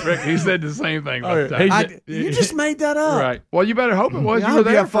 Rick, he said the same thing about the Titans. You just made that up. Right. Well, you better hope it was. Yeah, You were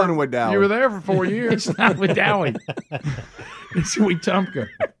there for fun with Dowie. You were there for 4 years. It's not with Dowie. It's Wetumpka.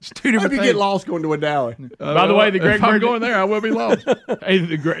 It's two different Hope you things. get lost going to a Dowie. By the way, the Greg if I'm Burgess going there, I will be lost. Hey,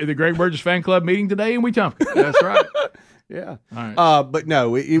 the Greg Burgess fan club meeting today in Wetumpka. That's right. Yeah. All right. But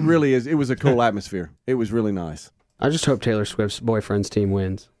no, it really is. It was a cool atmosphere. It was really nice. I just hope Taylor Swift's boyfriend's team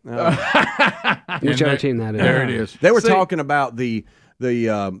wins. Whichever team that is. There it is. They were talking about the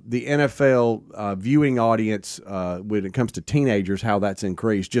NFL viewing audience when it comes to teenagers, how that's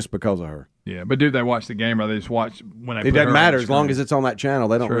increased just because of her. Yeah, but do they watch the game or they just watch when they? It doesn't matter as long as it's on that channel.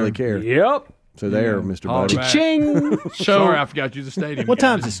 They don't really care. Yep. So there, Mr. Buddy. Ching. Sorry, I forgot you the stadium. What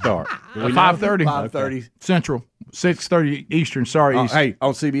time does it start? 5:30. 5:30 Central, 6:30 Eastern. Sorry, Eastern. Hey,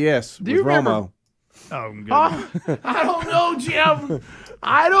 on CBS Do you with remember? Romo. Oh, good. I don't know, Jim.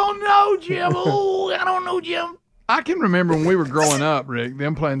 I don't know, Jim. Ooh, I don't know, Jim. I can remember when we were growing up, Rick,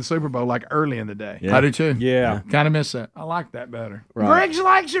 them playing the Super Bowl like early in the day. Yeah. I do too. Yeah. Kind of miss that. I like that better. Right. Greg's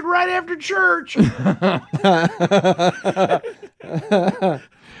likes it right after church.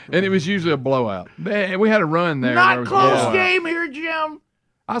 And it was usually a blowout. We had a run there. Not where it was a close blowout. game here, Jim.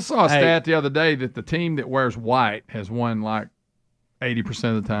 I saw a stat the other day that the team that wears white has won like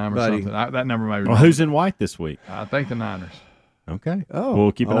 80% of the time or Buddy. something. That number may be Well, wrong. who's in white this week? I think the Niners. Okay. Oh.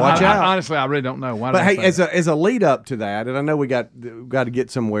 We'll keep an eye watch out. out. Honestly, I really don't know. Why But did I hey, say that? as a lead up to that, and I know we got to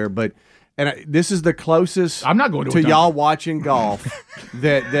get somewhere, but this is the closest I'm not going to a y'all watching golf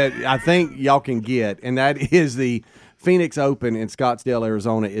that I think y'all can get, and that is the Phoenix Open in Scottsdale,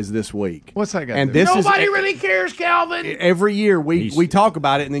 Arizona, is this week. What's that got And to do? this Nobody is really cares, Calvin. every year we talk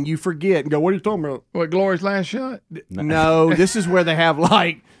about it, and then you forget and go, "What are you talking about?" What, Glory's last shot? No, this is where they have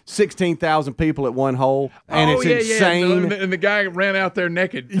like 16,000 people at one hole, and it's insane. Yeah. And the guy ran out there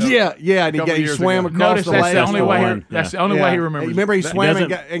naked. Yeah, and he swam across Notice the that's lake. the only way. That's the only way he remembers. Remember, he swam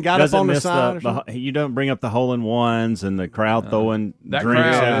and got up on the miss side. you don't bring up the hole in ones and the crowd throwing that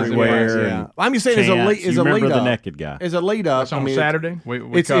drinks crowd is everywhere. impressive. Yeah. I'm just saying, as a remember lead the up, naked guy. As a lead up, That's on Saturday. We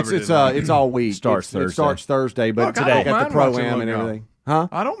it's covered it's all week. Starts It Thursday. starts Thursday, but Look, I today don't got the mind pro watching am and local everything. Huh?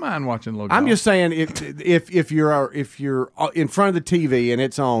 I don't mind watching local. I'm just saying, if you're in front of the TV and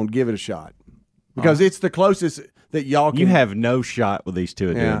it's on, give it a shot because it's the closest that y'all can. You have no shot with these two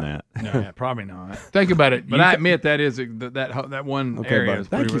of doing that. No, probably not. Think about it. But I admit that is that one area. Buddy.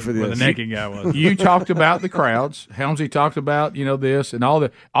 Thank you for where this. the naked guy was. You talked about the crowds. Helmsy talked about this and all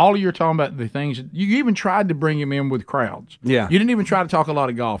of you're talking about the things. You even tried to bring him in with crowds. Yeah. You didn't even try to talk a lot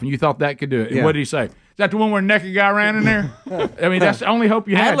of golf, and you thought that could do it. And Yeah. what did he say? Is that the one where the naked guy ran in there? I mean, that's the only hope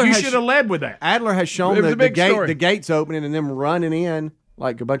you had. Adler You has- should have led with that. Adler has shown It was a big story. the gates opening and them running in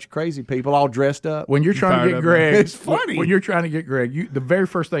like a bunch of crazy people all dressed up. When you're trying to fired get up. Greg, It's funny. When you're trying to get Greg, the very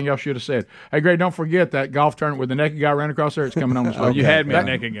first thing y'all should have said, "Hey, Greg, don't forget that golf tournament where the naked guy ran across there. It's coming on the spot." You had me a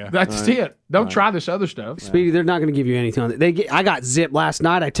naked guy. That's it. Don't try this other stuff. Speedy, they're not going to give you anything on it. I got zipped last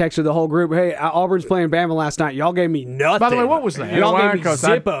night. I texted the whole group, "Hey, Auburn's playing Bama last night. Y'all gave me nothing." By the way, what was that? Y'all why? gave me 'Cause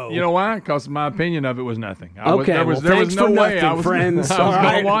Zippo. you know why? Because my opinion of it was nothing. Okay, there was thanks no for way I nothing, was, friends. I was All going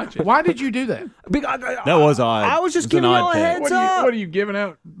right. to watch it. Why did you do that? That was odd. I was just It was an giving odd y'all a pick. heads up. What are you giving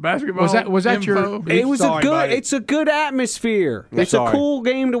out basketball? Was that your- info? It was Sorry, buddy. It's a good atmosphere. It's sorry. a cool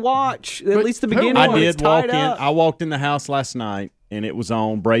game to watch. At least the beginning. I when it's did walk tied in. up. I walked in the house last night, and it was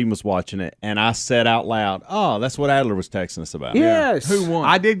on. Braden was watching it, and I said out loud, "Oh, that's what Adler was texting us about." Yes. Who won?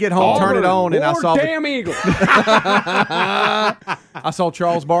 I did get home, turn it on, and I saw damn Eagle. I saw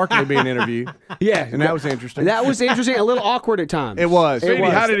Charles Barkley being interviewed. Yeah, And that was interesting. That was interesting. A little awkward at times. It was. Speedy,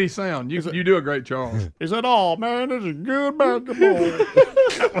 was. how did he sound? You do a great Charles. He said, "Oh man, this is good basketball."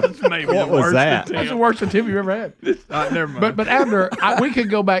 That's maybe What the was worst that? attempt. That's the worst attempt you've ever had. Never mind. But Adler, we could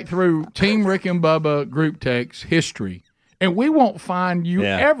go back through Team Rick and Bubba group text history, and we won't find you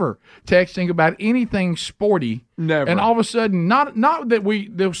Yeah. ever texting about anything sporty. Never. And all of a sudden, not that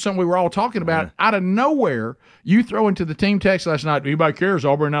there was something we were all talking about, out of nowhere, you throw into the team text last night, anybody cares,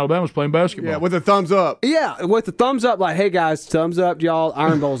 Auburn and Alabama's playing basketball. Yeah, with a thumbs up. Yeah, with the thumbs up, like, hey guys, thumbs up, y'all.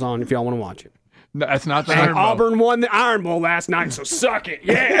 Iron Bowl's on if y'all want to watch it. No, that's not the Hey, Iron Bowl. Auburn won the Iron Bowl last night, so suck it.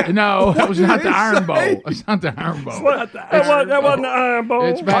 Yeah. No, that was not the Iron Bowl. It's not the Iron Bowl. That wasn't the Iron Bowl.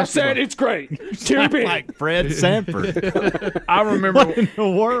 It's I basketball. said it's great. Too big. Like Fred Sanford. I remember. What in the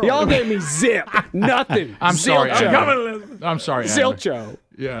world? Y'all gave me zip. Nothing. I'm sorry. Zilcho. I'm sorry. Adler. Zilcho.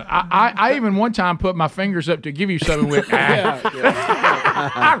 Yeah, I even one time put my fingers up to give you something with.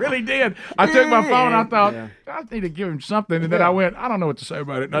 I really did. I took my phone. I thought I need to give him something, and then I went. I don't know what to say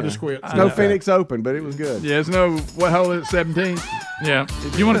about it, and I just quit. It's no Phoenix Open, but it was good. Yeah, it's no what hole is it, 17? Yeah.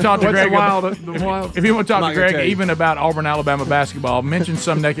 If you want to talk to What's Greg, the wild? if you want to talk I'm to not gonna Greg tell you. even about Auburn, Alabama basketball, mention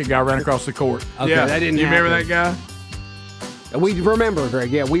some naked guy ran across the court. Okay, Yeah, that didn't you remember happen. that guy? We remember, Greg.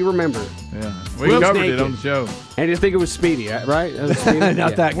 Yeah, we remember. Yeah, we Will's covered naked. it on the show. And I think it was Speedy, right? It was Speedy? Not Yeah.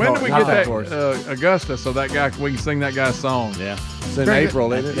 that. When did we not get that course. Augusta so that guy we can sing that guy's song? Yeah. It's in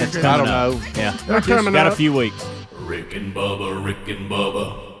April, isn't it? That's I coming don't up. know. Yeah. They're coming Got up. a few weeks. Rick and Bubba, Rick and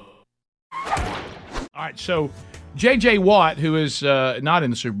Bubba. All right, so J.J. Watt, who is not in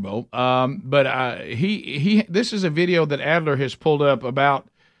the Super Bowl, but he this is a video that Adler has pulled up about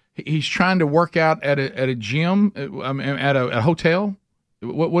he's trying to work out at a gym, at a hotel.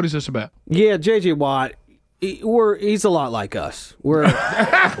 What is this about? Yeah, J.J. Watt, he's a lot like us.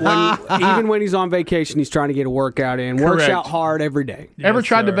 Even when he's on vacation, he's trying to get a workout in. Works Correct. out hard every day. Ever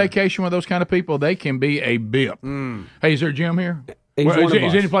tried to vacation with those kind of people? They can be a bip. Hey, is there a gym here? He's Well, one is of there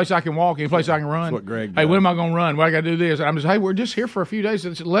us. any place I can walk? Any place I can run? That's what Greg Hey, does. when am I going to run? Well, I got to do this. And I'm just, hey, we're just here for a few days.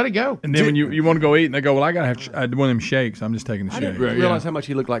 Just let it go. And then when you want to go eat, and they go, well, I got to have one of them shakes. I'm just taking the I shake. didn't realize how much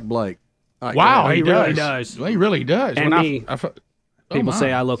he looked like Blake. All right, Wow, He he really does. does. Well, he really does. And When me. oh, People my.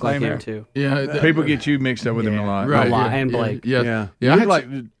 say I look like Same him, here. too. Yeah, People get you mixed up with him a lot. right, A lot, yeah, and yeah, Blake. Yeah, Yeah,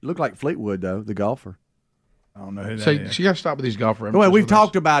 yeah. look like Fleetwood though, the golfer. I don't know who that So is. you got to stop with these golf references. Well, we've with us.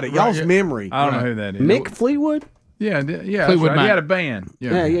 talked about it. Right, Y'all's yeah. memory. I don't know who that is. Mick Fleetwood? Yeah, yeah. That's Fleetwood right. Mac. He had a band.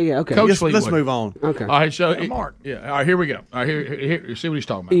 Yeah, okay. Coach Let's Fleetwood. move on. Okay. All right, so Mark. Yeah, all right, here we go. All right, here, see what he's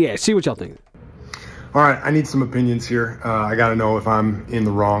talking about. Yeah, see what y'all think. All right, I need some opinions here. I got to know if I'm in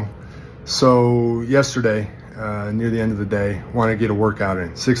the wrong. So yesterday, near the end of the day, wanted to get a workout in.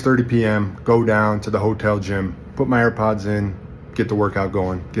 6:30 p.m., go down to the hotel gym, put my AirPods in, get the workout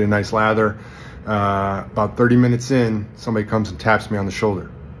going, get a nice lather. About 30 minutes in, somebody comes and taps me on the shoulder.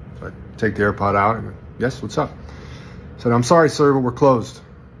 So I take the AirPod out. I go, yes, what's up? I said, I'm sorry, sir, but we're closed.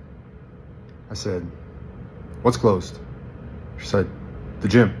 I said, what's closed? She said, the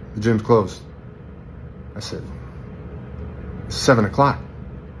gym. The gym's closed. I said, it's 7 o'clock.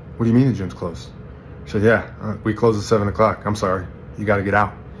 What do you mean the gym's closed? She said, yeah, we close at 7 o'clock. I'm sorry. You got to get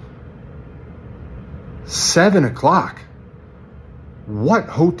out. 7 o'clock? What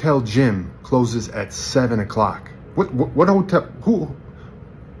hotel gym closes at 7 o'clock? What hotel?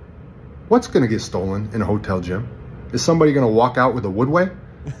 What's going to get stolen in a hotel gym? Is somebody going to walk out with a woodway?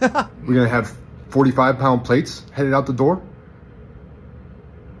 We're going to have 45-pound plates headed out the door?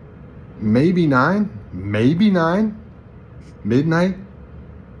 Maybe 9, midnight.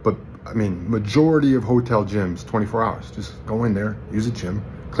 But, I mean, majority of hotel gyms, 24 hours. Just go in there, use a gym,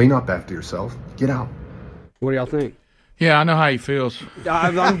 clean up after yourself, get out. What do y'all think? Yeah, I know how he feels.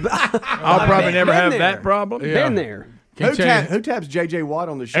 I'll probably never have that problem. Yeah. Been there. Who taps J.J. Watt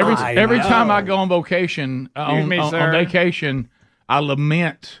on the shoulder? Every time I go on vacation, on vacation, I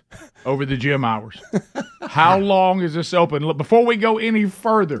lament over the gym hours. How long is this open? Look, before we go any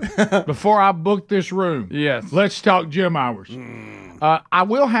further, before I book this room, Yes. let's talk gym hours. I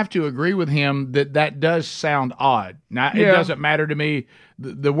will have to agree with him that does sound odd. Now, it doesn't matter to me.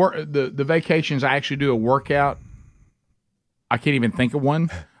 The vacations I actually do a workout, I can't even think of one.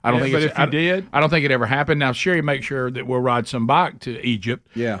 I don't think. But it's, if you did, I don't think it ever happened. Now, Sherry makes sure that we'll ride some bike to Egypt.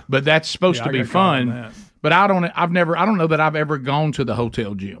 Yeah, but that's supposed Yeah, to I be got caught on fun. that. But I don't know that I've ever gone to the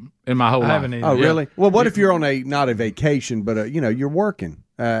hotel gym in my whole life. haven't either. Oh, Yeah. really? Well, what if you're on not a vacation, but you're working,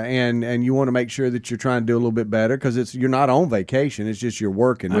 and you want to make sure that you're trying to do a little bit better because you're not on vacation. It's just you're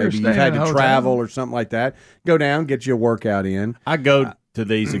working. I Maybe you've understand had to the hotel. travel or something like that. Go down, get your workout in. I go to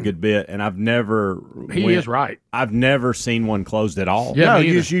these a good bit, and I've never. He is right. I've never seen one closed at all. Yeah, no, me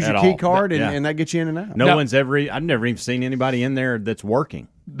you either. just use your At key all. card, Yeah. and that gets you in and out. No one's ever. I've never even seen anybody in there that's working.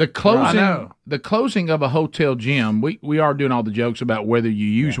 The closing of a hotel gym. We are doing all the jokes about whether you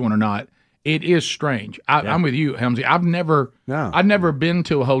use one or not. It is strange. I'm with you, Helmsy. I've never been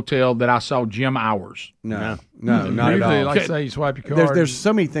to a hotel that I saw gym hours. No, not at Usually, all. like say, you swipe your card. There's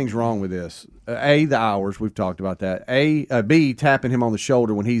so many things wrong with this. A, the hours, we've talked about that. B, tapping him on the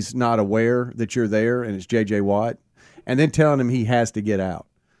shoulder when he's not aware that you're there and it's J.J. Watt, and then telling him he has to get out.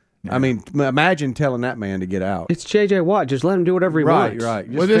 I mean, imagine telling that man to get out. It's J.J. Watt. Just let him do whatever he wants. Right.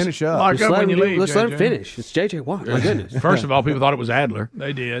 Just finish up. Lock up when you leave. Let's let him finish. It's J.J. Watt. My goodness. First of all, people thought it was Adler.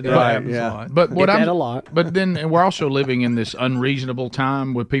 They did. Right. Yeah. But what I'm a lot. But then we're also living in this unreasonable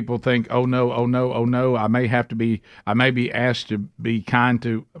time where people think, oh no, I may be asked to be kind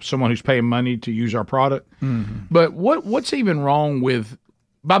to someone who's paying money to use our product. Mm-hmm. But what's even wrong with?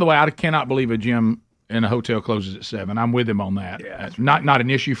 By the way, I cannot believe a gym in a hotel closes at 7. I'm with him on that. Yeah. That's not an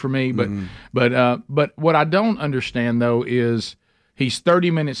issue for me. But but what I don't understand though is he's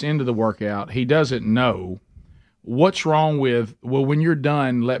 30 minutes into the workout. He doesn't know what's wrong with. Well, when you're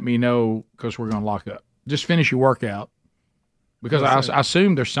done, let me know because we're going to lock up. Just finish your workout. Because I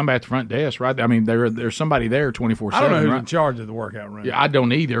assume there's somebody at the front desk, right? I mean, there's somebody there 24/7. I don't know who's right? in charge of the workout room. Yeah, I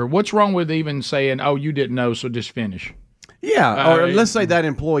don't either. What's wrong with even saying, "Oh, you didn't know, so just finish"? Yeah, or let's say that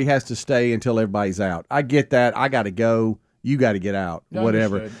employee has to stay until everybody's out. I get that. I got to go. You got to get out.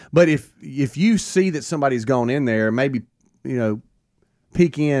 Whatever. Understood. But if you see that somebody's gone in there, maybe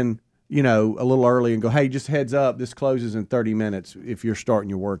peek in a little early and go, hey, just heads up, this closes in 30 minutes if you're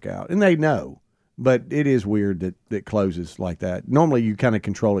starting your workout, and they know. But it is weird that it closes like that. Normally, you kind of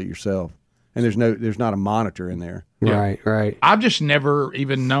control it yourself, and there's not a monitor in there. Yeah. Right. I've just never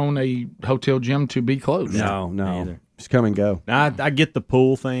even known a hotel gym to be closed. No. Just come and go. Now, I get the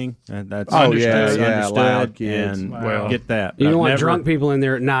pool thing. That's understood. understood. Kids. And Wow. get that. You don't want drunk people in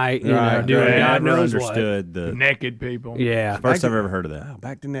there at night. Right. Doing God never knows understood the naked people. Yeah. First I've ever heard of that.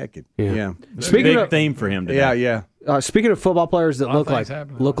 Back to naked. Yeah. Speaking of theme for him today. Yeah. Speaking of football players that look things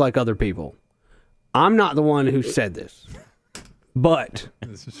like other people, I'm not the one who said this, but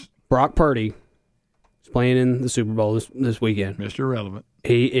Brock Purdy is playing in the Super Bowl this weekend. Mr. Relevant.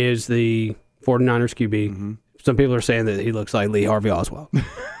 He is the 49ers QB. Mm-hmm. Some people are saying that he looks like Lee Harvey Oswald.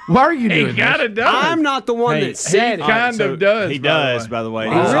 Why are you doing He kind of does. I'm not the one that said he it. kind of does. He does, by the way.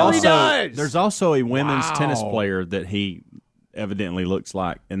 He really does. There's also a women's tennis player that he evidently looks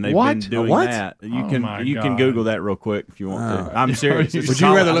like, and they've What? been doing What? that. You Oh can my can God. Google that real quick if you want to. I'm serious. It's Would a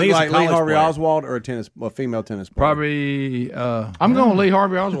you rather I look think it's a like Lee college Harvey player. Oswald or a female tennis player? Probably. I'm going Lee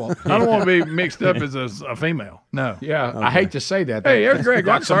Harvey Oswald. I don't want to be mixed up as a female. No. Yeah, I hate to say that. Hey, there's Greg.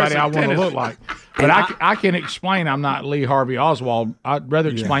 Got somebody I want to Tennis. look like. But I can explain I'm not Lee Harvey Oswald. I'd rather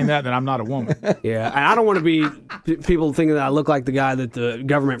explain that than I'm not a woman. Yeah, and I don't want to be people thinking that I look like the guy that the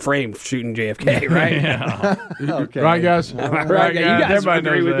government framed for shooting JFK, right? Okay. Right, guys? Right, you guys Everybody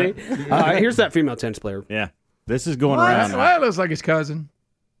agree knows with me. Here's that female tennis player. Yeah, this is going Well, around. it looks like his cousin.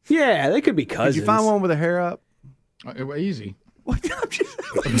 Yeah, they could be Did cousins. you find one with a hair up? Easy. My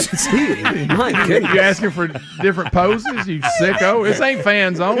goodness. You asking for different poses? You sicko. This ain't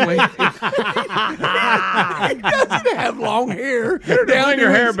fans only. He doesn't have long hair. Fling your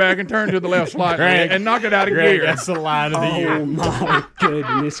hair back and turn to the left slightly Greg. and knock it out of Greg, gear. that's the line of the year. Oh my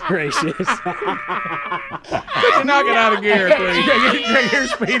goodness gracious! Knock it out of gear, please.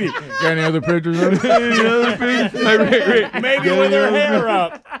 Here's Speedy. Got any other pictures of it? Maybe with her hair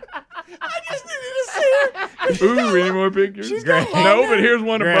up. Ooh, any more pictures? No, but here's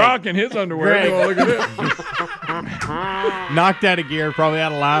one of Greg. Brock in his underwear. Greg. You want to look at it? Knocked out of gear, probably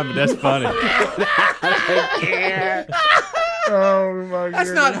out of line, but that's funny. Oh, my God.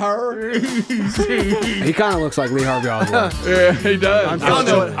 That's not her. He kind of looks like Lee Harvey Oswald. Yeah, he does.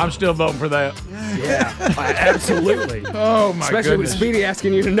 I'm still voting for that. Yeah, absolutely. Oh, my Especially with goodness. Speedy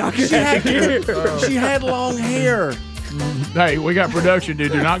asking you to knock it out of gear. She had long hair. Hey, we got production,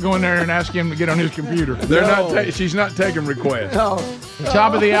 dude. Do not go in there and ask him to get on his computer. They're not. She's not taking requests.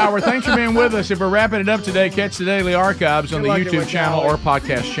 Top of the hour. Thanks for being with us. If we're wrapping it up today, catch the daily archives on the YouTube channel or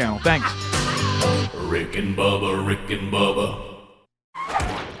podcast channel. Thanks. Rick and Bubba, Rick and Bubba.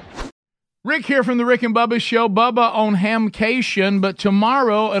 Rick here from the Rick and Bubba Show. Bubba on Hamcation, but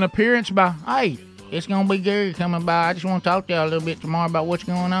tomorrow an appearance by, hey, it's going to be Gary coming by. I just want to talk to you a little bit tomorrow about what's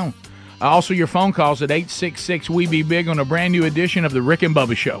going on. Also, your phone calls at 866-WE-BE-BIG on a brand new edition of the Rick and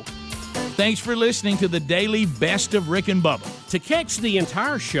Bubba Show. Thanks for listening to the daily best of Rick and Bubba. To catch the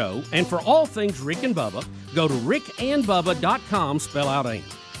entire show and for all things Rick and Bubba, go to rickandbubba.com, spell out AIM.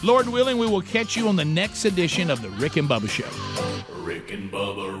 Lord willing, we will catch you on the next edition of the Rick and Bubba Show. Rick and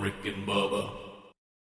Bubba, Rick and Bubba.